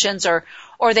intentions, or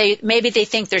maybe they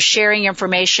think they're sharing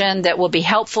information that will be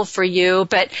helpful for you,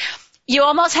 but you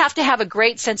almost have to have a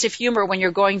great sense of humor when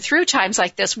you're going through times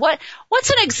like this. What's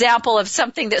an example of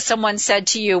something that someone said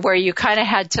to you where you kind of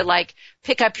had to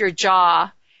pick up your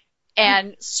jaw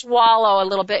and swallow a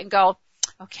little bit and go,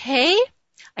 "Okay,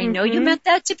 I know you meant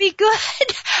that to be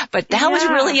good, but that was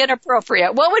really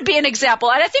inappropriate"? What would be an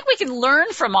example? And I think we can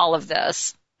learn from all of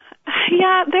this.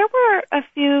 Yeah, there were a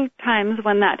few times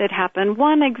when that did happen.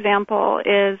 One example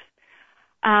is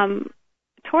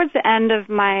towards the end of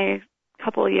my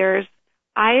couple of years,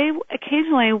 I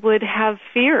occasionally would have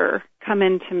fear come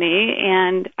into me,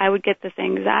 and I would get this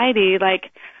anxiety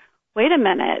like, wait a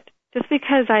minute, just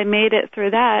because I made it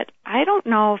through that, I don't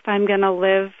know if I'm going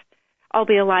to I'll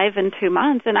be alive in 2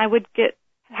 months. And I would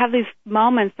have these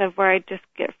moments of where I just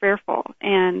get fearful.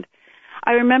 And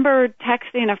I remember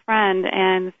texting a friend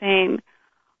and saying,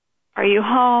 "Are you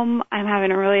home? I'm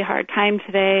having a really hard time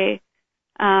today.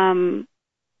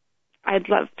 I'd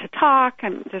love to talk.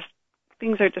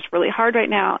 Things are just really hard right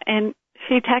now." And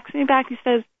she texts me back and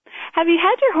says, "Have you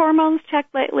had your hormones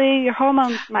checked lately? Your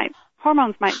hormones might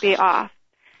be off."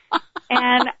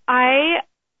 And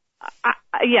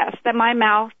yes, that my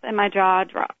mouth and my jaw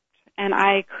dropped. And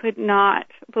I could not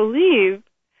believe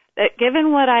that,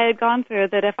 given what I had gone through,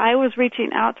 that if I was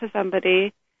reaching out to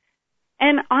somebody,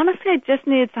 and honestly, I just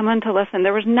needed someone to listen.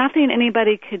 There was nothing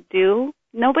anybody could do.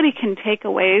 Nobody can take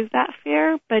away that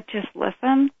fear, but just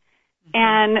listen. Mm-hmm.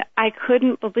 And I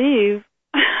couldn't believe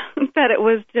that it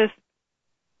was just,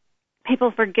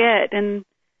 people forget and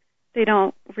they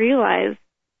don't realize.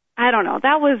 I don't know.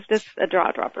 That was just a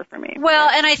jaw dropper for me. Well,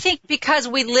 and I think because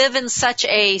we live in such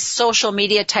a social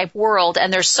media type world,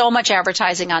 and there's so much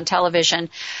advertising on television,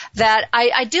 that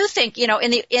I do think,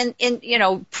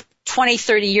 in 20,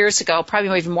 30 years ago,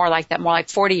 probably even more like that, more like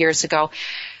 40 years ago,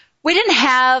 we didn't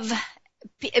have,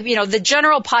 the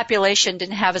general population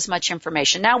didn't have as much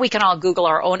information. Now we can all Google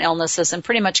our own illnesses and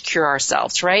pretty much cure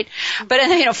ourselves, right? But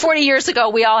 40 years ago,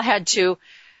 we all had to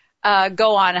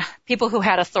go on people who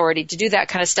had authority to do that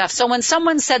kind of stuff. So when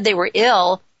someone said they were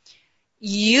ill,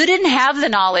 you didn't have the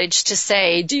knowledge to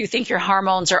say, "Do you think your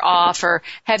hormones are off?" or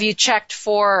 "Have you checked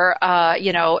for,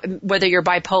 whether you're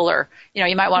bipolar?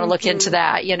 You might want to look into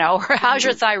that, or "How's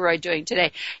your thyroid doing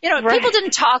today?" Right. People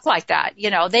didn't talk like that.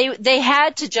 They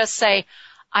had to just say,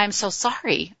 "I'm so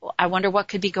sorry. I wonder what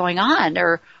could be going on,"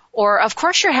 or or of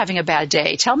course you're having a bad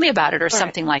day. Tell me about it, or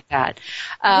something like that.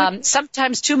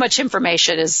 Sometimes too much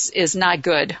information is not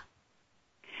good.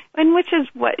 And which is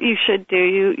what you should do.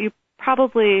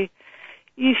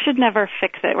 You should never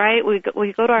fix it, right? We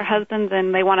go to our husbands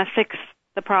and they want to fix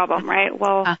the problem, right?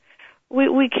 Well,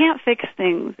 we can't fix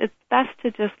things. It's best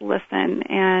to just listen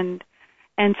and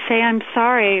say, I'm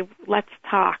sorry, let's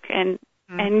talk, and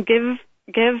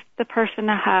give the person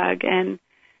a hug, and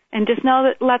just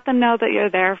let them know that you're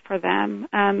there for them.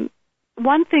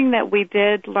 One thing that we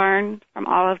did learn from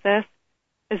all of this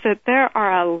is that there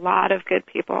are a lot of good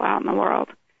people out in the world.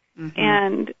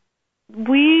 And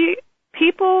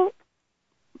people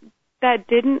that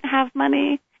didn't have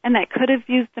money and that could have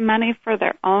used the money for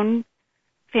their own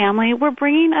family were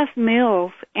bringing us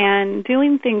meals and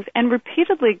doing things, and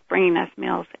repeatedly bringing us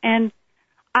meals. And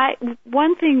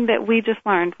one thing that we just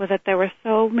learned was that there were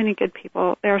so many good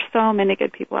people. There are so many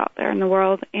good people out there in the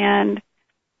world. And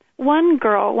one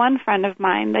friend of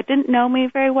mine that didn't know me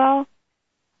very well,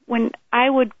 when I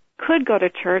could go to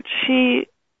church, she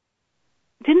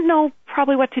didn't know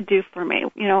probably what to do for me.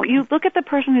 You know, you look at the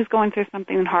person who's going through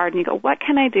something hard and you go, what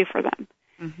can I do for them?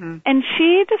 And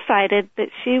she decided that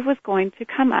she was going to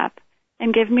come up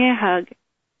and give me a hug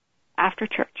after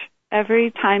church. Every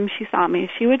time she saw me,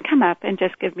 she would come up and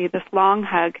just give me this long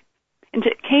hug. And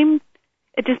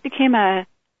it just became a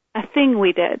thing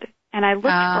we did. And I looked for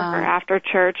her after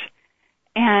church,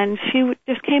 and she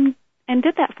just came and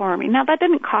did that for me. Now, that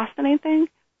didn't cost anything.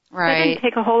 Right. That didn't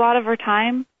take a whole lot of her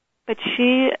time, but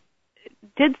she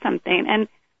did something. And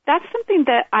that's something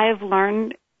that I've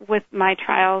learned with my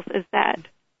trials, is that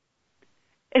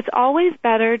it's always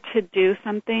better to do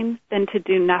something than to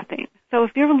do nothing. So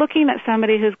if you're looking at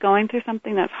somebody who's going through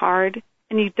something that's hard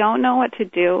and you don't know what to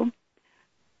do,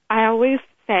 I always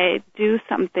say do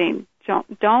something.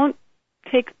 Don't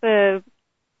take the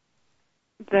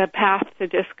path to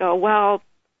just go, well,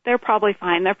 they're probably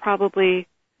fine. They're probably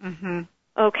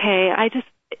okay.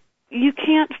 You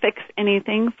can't fix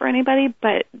anything for anybody,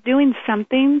 but doing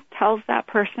something tells that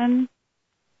person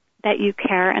that you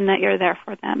care and that you're there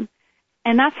for them.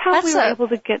 And that's how we were able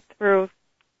to get through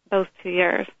those 2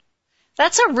 years.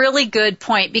 That's a really good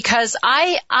point, because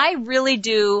I really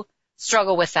do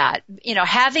struggle with that. You know,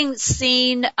 having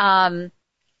seen,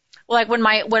 like when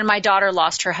my daughter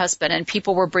lost her husband and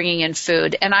people were bringing in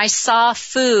food, and I saw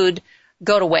food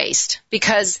go to waste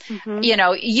because, you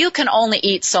know, you can only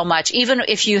eat so much, even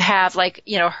if you have, like,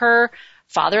 you know, her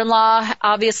father-in-law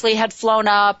obviously had flown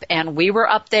up, and we were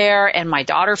up there, and my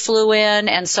daughter flew in,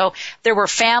 and so there were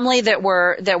family that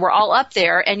were all up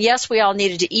there, and yes, we all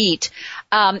needed to eat,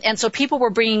 and so people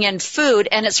were bringing in food,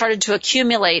 and it started to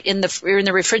accumulate in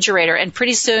the refrigerator, and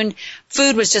pretty soon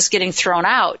food was just getting thrown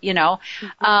out, you know,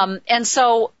 and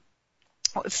so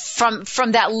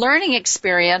from that learning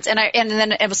experience, and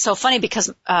then it was so funny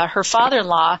because her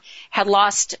father-in-law had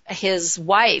lost his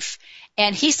wife.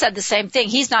 And he said the same thing.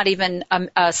 He's not even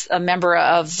a member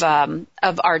of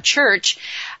our church,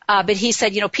 but he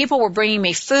said, you know, people were bringing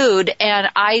me food, and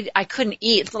I couldn't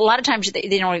eat. A lot of times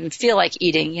they don't even feel like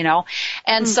eating, you know,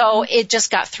 and so it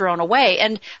just got thrown away.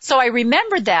 And so I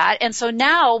remembered that, and so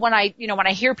now when I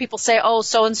hear people say, oh,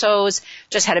 so and so's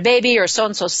just had a baby, or so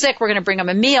and so's sick, we're going to bring them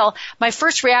a meal, my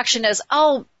first reaction is,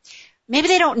 oh, maybe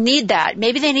they don't need that.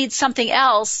 Maybe they need something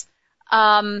else.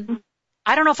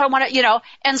 I don't know if I want to, you know,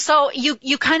 and so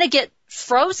you kind of get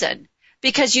frozen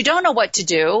because you don't know what to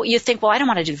do. You think, well, I don't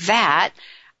want to do that.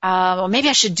 Well, maybe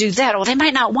I should do that. Well, they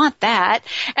might not want that.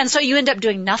 And so you end up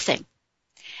doing nothing.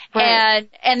 Right.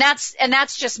 And that's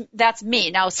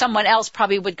me. Now, someone else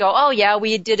probably would go, oh yeah,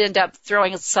 we did end up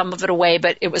throwing some of it away,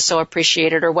 but it was so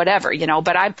appreciated or whatever, you know,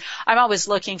 but I'm always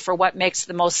looking for what makes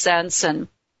the most sense, and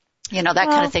you know, that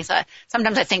kind of thing. So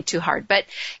sometimes I think too hard, but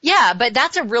yeah, but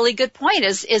that's a really good point,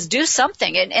 is do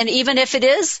something. And even if it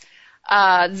is,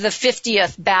 the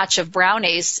 50th batch of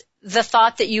brownies, the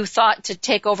thought that you thought to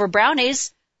take over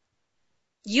brownies,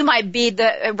 you might be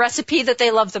the recipe that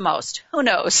they love the most. Who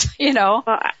knows, you know?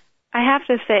 Well, I have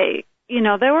to say, you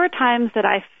know, there were times that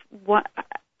I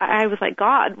was like,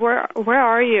 God, where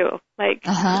are you? Like,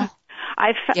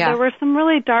 there were some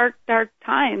really dark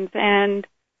times,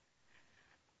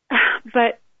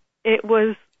 but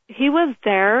he was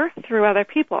there through other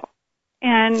people.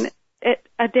 And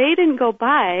a day didn't go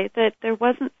by that there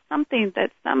wasn't something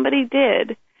that somebody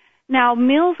did. Now,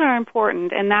 meals are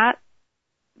important, and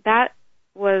that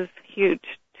was huge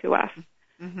to us,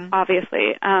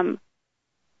 obviously.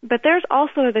 But there's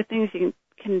also other things you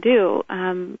can do.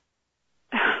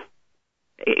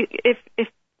 If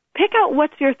pick out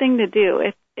what's your thing to do.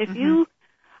 If you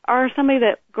are somebody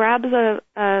that grabs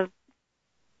a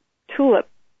tulip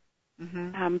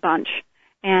bunch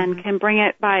and can bring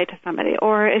it by to somebody.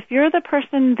 Or if you're the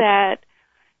person that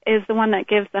is the one that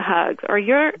gives the hugs, or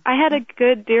I had a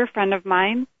good dear friend of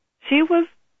mine. She was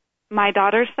my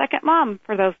daughter's second mom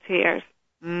for those 2 years.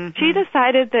 She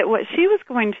decided that what she was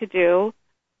going to do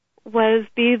was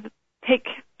take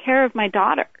care of my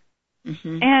daughter.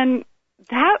 And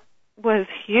that was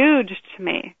huge to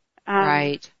me.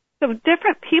 Right. So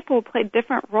different people played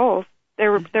different roles.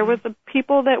 There was the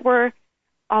people that were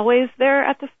always there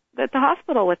at the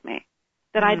hospital with me,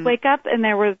 that I'd wake up and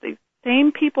there were the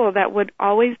same people that would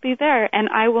always be there, and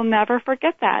I will never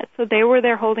forget that. So they were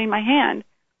there holding my hand.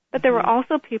 But there were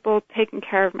also people taking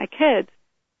care of my kids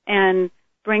and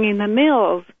bringing the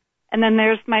meals. And then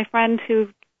there's my friend who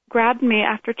grabbed me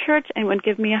after church and would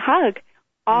give me a hug.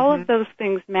 All of those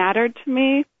things mattered to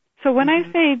me. So when I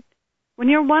say, when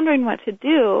you're wondering what to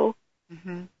do,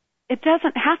 it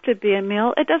doesn't have to be a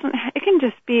meal. It can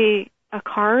just be a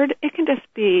card. It can just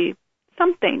be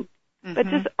something. But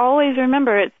just always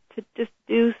remember it's to just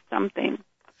do something.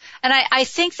 And I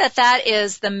think that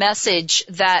is the message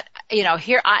that,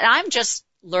 here, I'm just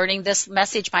learning this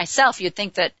message myself. You'd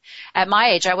think that at my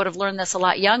age I would have learned this a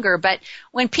lot younger. But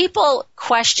when people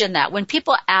question that, when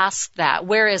people ask that,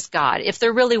 where is God? If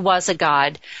there really was a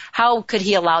God, how could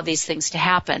he allow these things to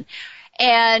happen?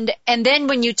 And then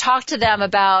when you talk to them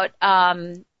about,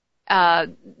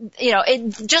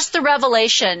 just the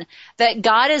revelation that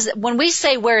God is, when we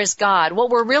say, where is God?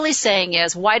 What we're really saying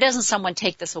is, why doesn't someone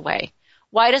take this away?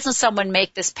 Why doesn't someone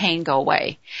make this pain go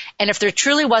away? And if there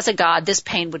truly was a God, this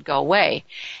pain would go away.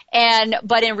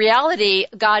 But in reality,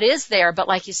 God is there. But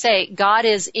like you say, God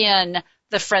is in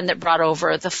the friend that brought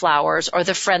over the flowers, or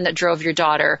the friend that drove your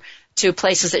daughter to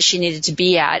places that she needed to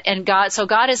be at. And so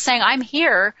God is saying, I'm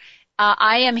here.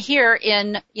 I am here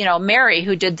in, Mary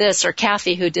who did this, or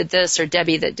Kathy who did this, or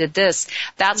Debbie that did this.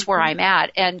 That's where I'm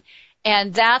at.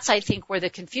 And that's, I think, where the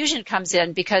confusion comes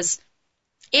in, because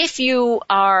if you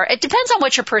are, it depends on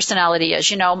what your personality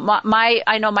is. I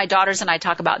know my daughters and I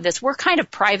talk about this. We're kind of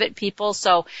private people.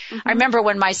 So I remember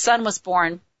when my son was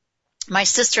born, my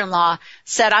sister-in-law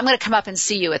said, I'm going to come up and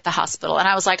see you at the hospital. And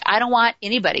I was like, I don't want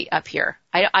anybody up here.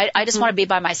 I just want to be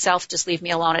by myself. Just leave me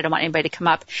alone. I don't want anybody to come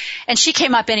up. And she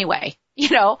came up anyway,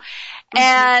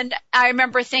 and I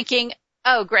remember thinking,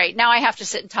 oh, great. Now I have to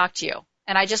sit and talk to you.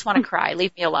 And I just want to cry.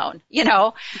 Leave me alone,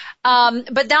 But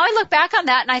now I look back on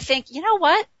that and I think, you know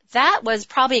what? That was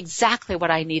probably exactly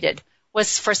what I needed,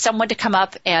 was for someone to come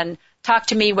up and talk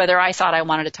to me, whether I thought I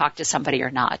wanted to talk to somebody or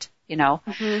not,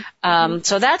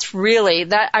 So that's really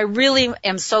that. I really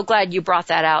am so glad you brought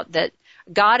that out, that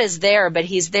God is there, but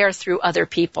he's there through other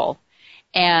people.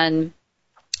 And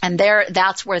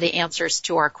that's where the answers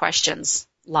to our questions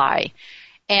lie.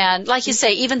 And like you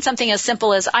say, even something as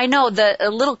simple as, I know a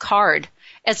little card,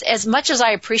 as much as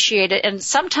I appreciate it, and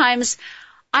sometimes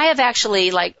I have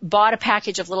actually bought a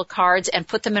package of little cards and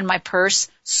put them in my purse,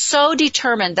 so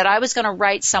determined that I was going to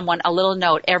write someone a little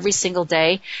note every single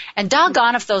day. And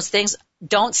doggone if those things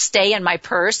don't stay in my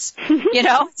purse,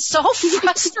 It's so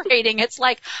frustrating. It's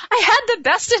like, I had the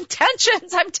best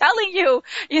intentions, I'm telling you,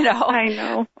 I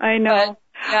know. But,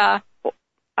 yeah.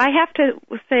 I have to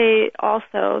say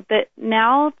also that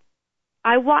now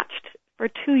I watched for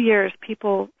 2 years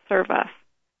people serve us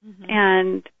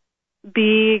and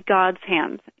be God's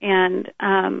hands. And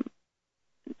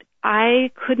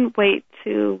I couldn't wait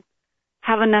to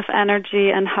have enough energy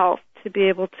and health to be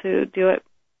able to do it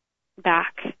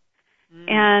back.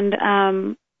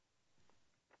 And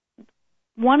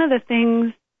one of the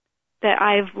things that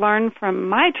I've learned from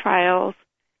my trials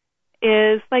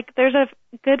is, there's a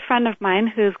good friend of mine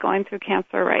who's going through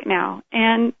cancer right now.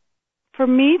 And for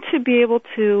me to be able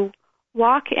to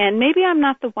walk in, maybe I'm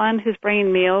not the one who's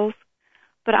bringing meals,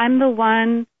 but I'm the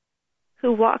one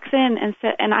who walks in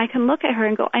and I can look at her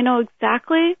and go, I know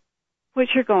exactly what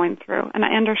you're going through, and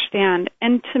I understand.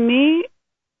 And to me,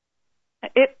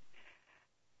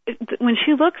 when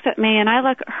she looks at me and I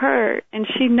look at her and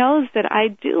she knows that I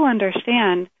do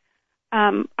understand,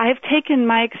 I've taken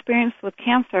my experience with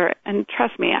cancer, and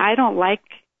trust me, I don't like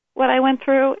what I went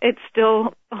through. It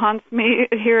still haunts me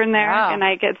here and there, and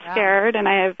I get scared and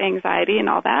I have anxiety and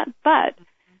all that. But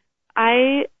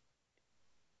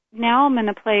now I'm in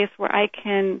a place where I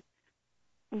can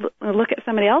look at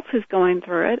somebody else who's going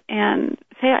through it and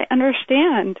say, I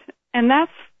understand. And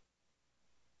that's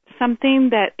something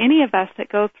that any of us that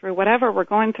go through whatever we're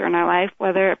going through in our life,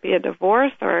 whether it be a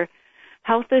divorce or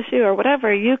health issue or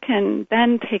whatever, you can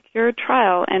then take your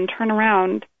trial and turn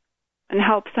around and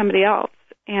help somebody else.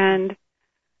 And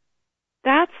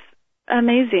that's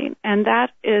amazing. And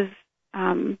that is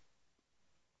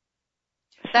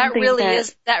That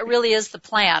really is the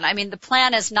plan. I mean, the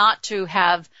plan is not to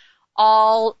have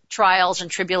all trials and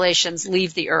tribulations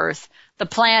leave the earth. The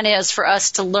plan is for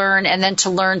us to learn, and then to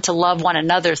learn to love one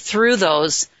another through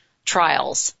those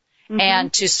trials,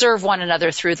 and to serve one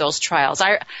another through those trials.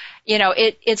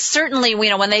 It's certainly,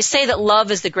 when they say that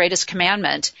love is the greatest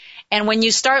commandment, and when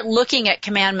you start looking at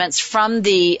commandments from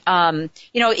the,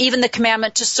 even the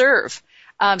commandment to serve,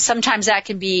 sometimes that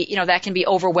can be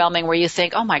overwhelming, where you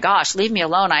think, oh my gosh, leave me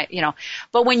alone.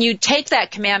 But when you take that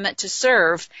commandment to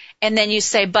serve, and then you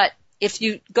say, but if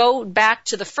you go back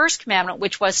to the first commandment,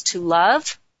 which was to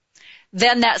love,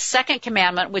 then that second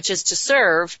commandment, which is to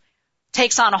serve,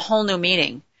 takes on a whole new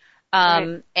meaning.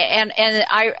 Right. And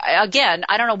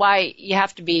I don't know why you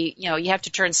have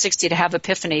to turn 60 to have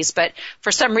epiphanies, but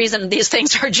for some reason these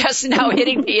things are just now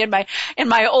hitting me in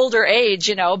my older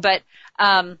age, but,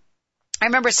 I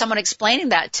remember someone explaining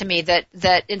that to me,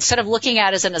 that instead of looking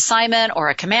at it as an assignment or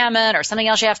a commandment or something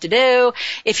else you have to do,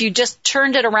 if you just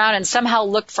turned it around and somehow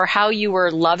looked for how you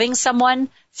were loving someone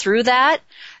through that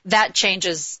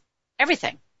changes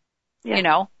everything,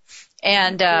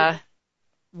 and,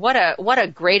 what a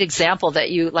great example that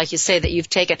you, like you say, that you've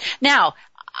taken. Now,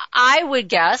 I would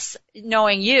guess,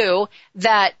 knowing you,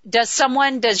 that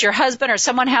does your husband or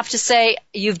someone have to say,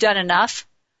 you've done enough?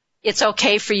 It's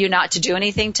okay for you not to do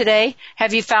anything today?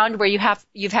 Have you found where you've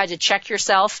had to check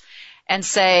yourself and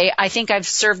say, I think I've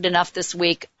served enough this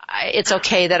week. It's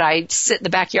okay that I sit in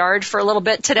the backyard for a little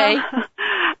bit today?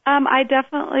 I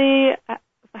definitely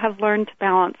have learned to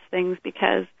balance things,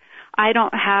 because I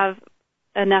don't have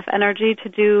enough energy to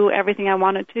do everything I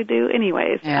wanted to do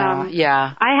anyways.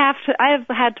 Yeah. I have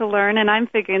had to learn, and I'm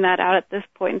figuring that out at this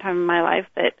point in time in my life,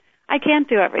 that I can't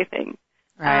do everything.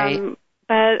 Right.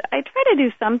 But I try to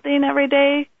do something every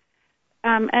day.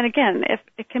 And again, if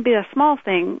it can be a small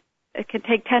thing, it can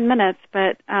take 10 minutes,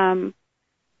 but I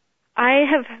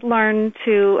have learned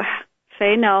to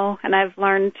say no, and I've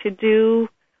learned to do,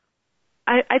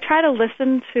 I try to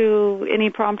listen to any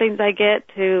promptings I get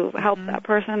to help that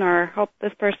person or help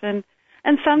this person.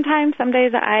 And sometimes, some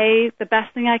days, the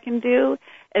best thing I can do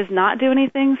is not do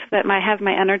anything, so that I have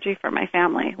my energy for my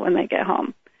family when they get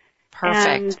home.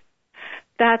 Perfect. And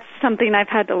that's something I've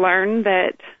had to learn,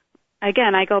 that,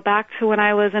 again, I go back to when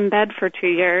I was in bed for 2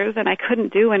 years and I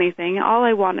couldn't do anything. All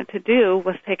I wanted to do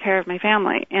was take care of my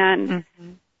family. And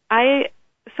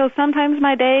so sometimes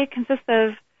my day consists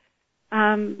of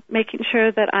making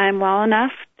sure that I'm well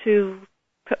enough to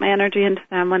put my energy into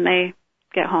them when they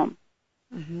get home.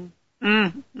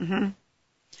 So,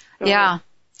 yeah.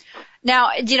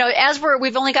 Now, as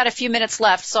we've only got a few minutes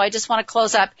left, so I just want to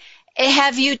close up.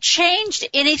 Have you changed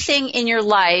anything in your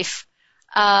life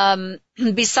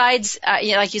besides,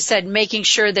 like you said, making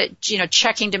sure that,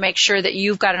 checking to make sure that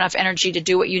you've got enough energy to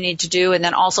do what you need to do, and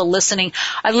then also listening?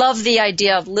 I love the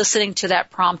idea of listening to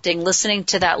that prompting, listening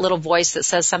to that little voice that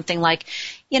says something like,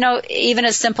 even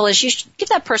as simple as, you should give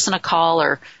that person a call,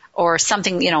 or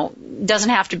something,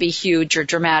 doesn't have to be huge or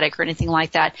dramatic or anything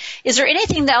like that. Is there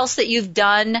anything else that you've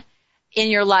done in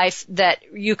your life that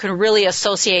you can really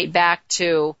associate back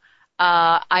to,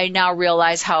 I now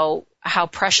realize how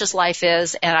precious life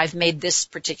is, and I've made this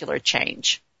particular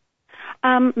change?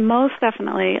 Most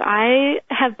definitely. I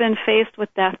have been faced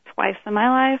with death twice in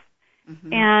my life,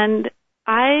 and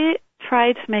I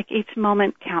try to make each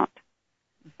moment count.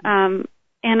 And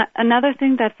another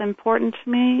thing that's important to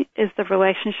me is the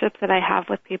relationships that I have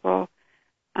with people.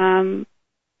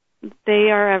 They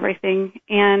are everything,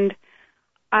 and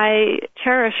I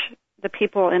cherish the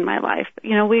people in my life.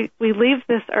 We leave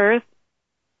this earth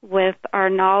with our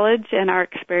knowledge and our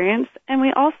experience, and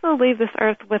we also leave this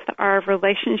earth with our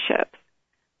relationships.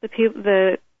 The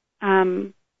people,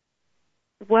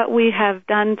 what we have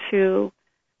done to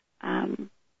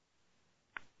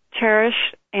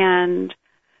cherish and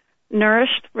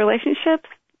nourished relationships,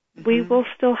 we will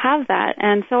still have that.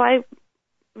 And so I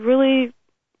really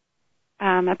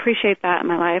appreciate that in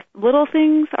my life. Little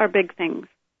things are big things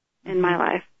in my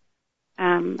life.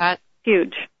 That's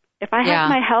huge. If I have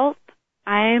my health,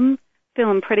 I'm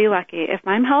feeling pretty lucky. If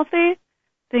I'm healthy,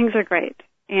 things are great.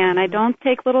 And I don't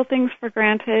take little things for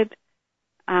granted.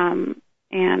 And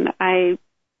I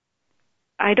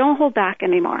don't hold back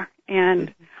anymore.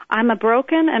 And I'm a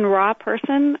broken and raw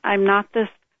person. I'm not this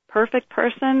perfect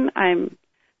person. I'm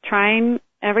trying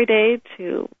every day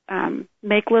to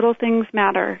make little things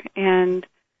matter and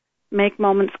make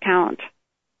moments count.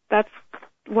 That's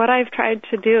what I've tried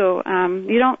to do.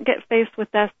 You don't get faced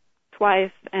with death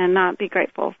twice and not be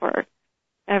grateful for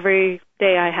every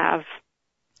day I have.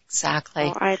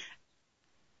 Exactly. So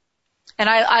And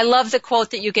I love the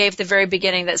quote that you gave at the very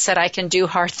beginning that said, I can do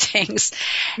hard things.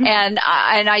 And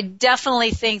I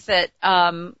definitely think that,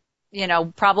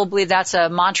 probably that's a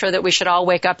mantra that we should all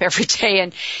wake up every day.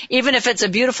 And even if it's a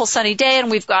beautiful sunny day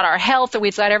and we've got our health and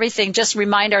we've got everything, just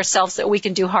remind ourselves that we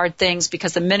can do hard things,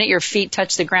 because the minute your feet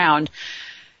touch the ground,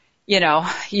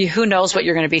 who knows what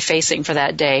you're going to be facing for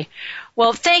that day.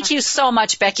 Well, thank you so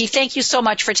much, Becky. Thank you so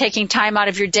much for taking time out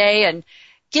of your day, and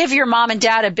give your mom and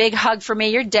dad a big hug for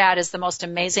me. Your dad is the most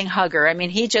amazing hugger. I mean,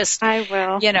 I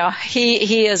will.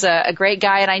 He is a great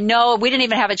guy. And I know we didn't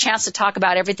even have a chance to talk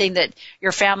about everything that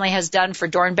your family has done for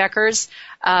Dornbeckers,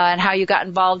 and how you got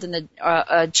involved in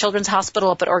the Children's Hospital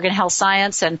up at Oregon Health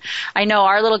Science. And I know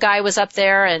our little guy was up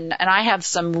there, and I have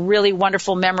some really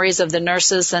wonderful memories of the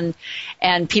nurses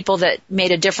and people that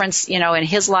made a difference, in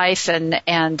his life.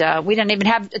 And we didn't even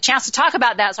have a chance to talk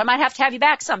about that, so I might have to have you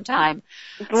back sometime.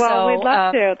 Well, we'd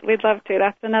love to. We'd love to.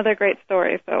 That's another great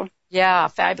story. So. Yeah,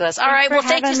 fabulous. All right. Well,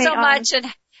 thank you so much, and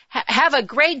have a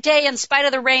great day in spite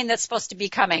of the rain that's supposed to be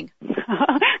coming.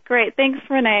 Great. Thanks,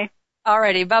 Renee. All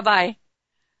righty. Bye-bye.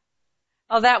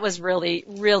 Oh, that was really,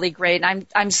 really great. And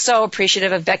I'm so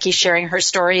appreciative of Becky sharing her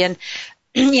story. And,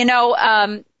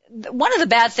 one of the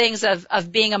bad things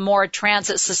of being a more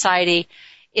transit society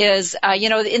is,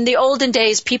 in the olden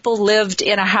days, people lived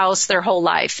in a house their whole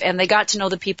life, and they got to know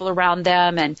the people around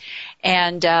them.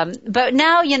 But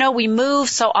now, we move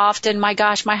so often. My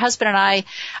gosh, my husband and I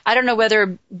don't know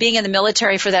whether being in the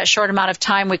military for that short amount of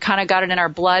time, we kind of got it in our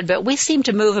blood, but we seem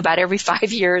to move about every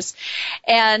 5 years.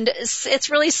 And it's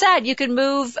really sad. You can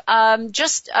move,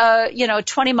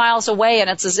 20 miles away, and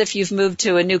it's as if you've moved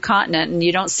to a new continent, and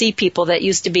you don't see people that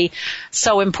used to be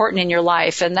so important in your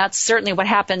life. And that's certainly what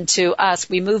happened to us.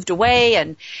 We moved away,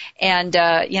 and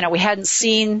we hadn't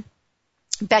seen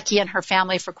Becky and her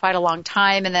family for quite a long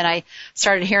time. And then I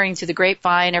started hearing through the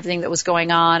grapevine everything that was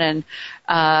going on. And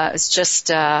it's just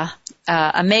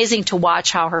amazing to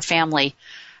watch how her family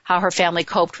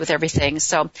coped with everything.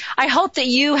 So I hope that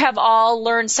you have all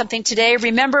learned something today.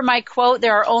 Remember my quote,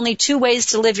 there are only two ways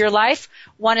to live your life.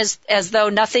 One is as though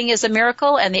nothing is a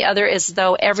miracle, and the other is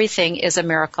though everything is a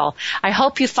miracle. I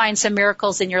hope you find some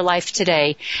miracles in your life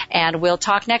today, and we'll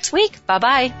talk next week.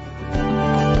 Bye-bye.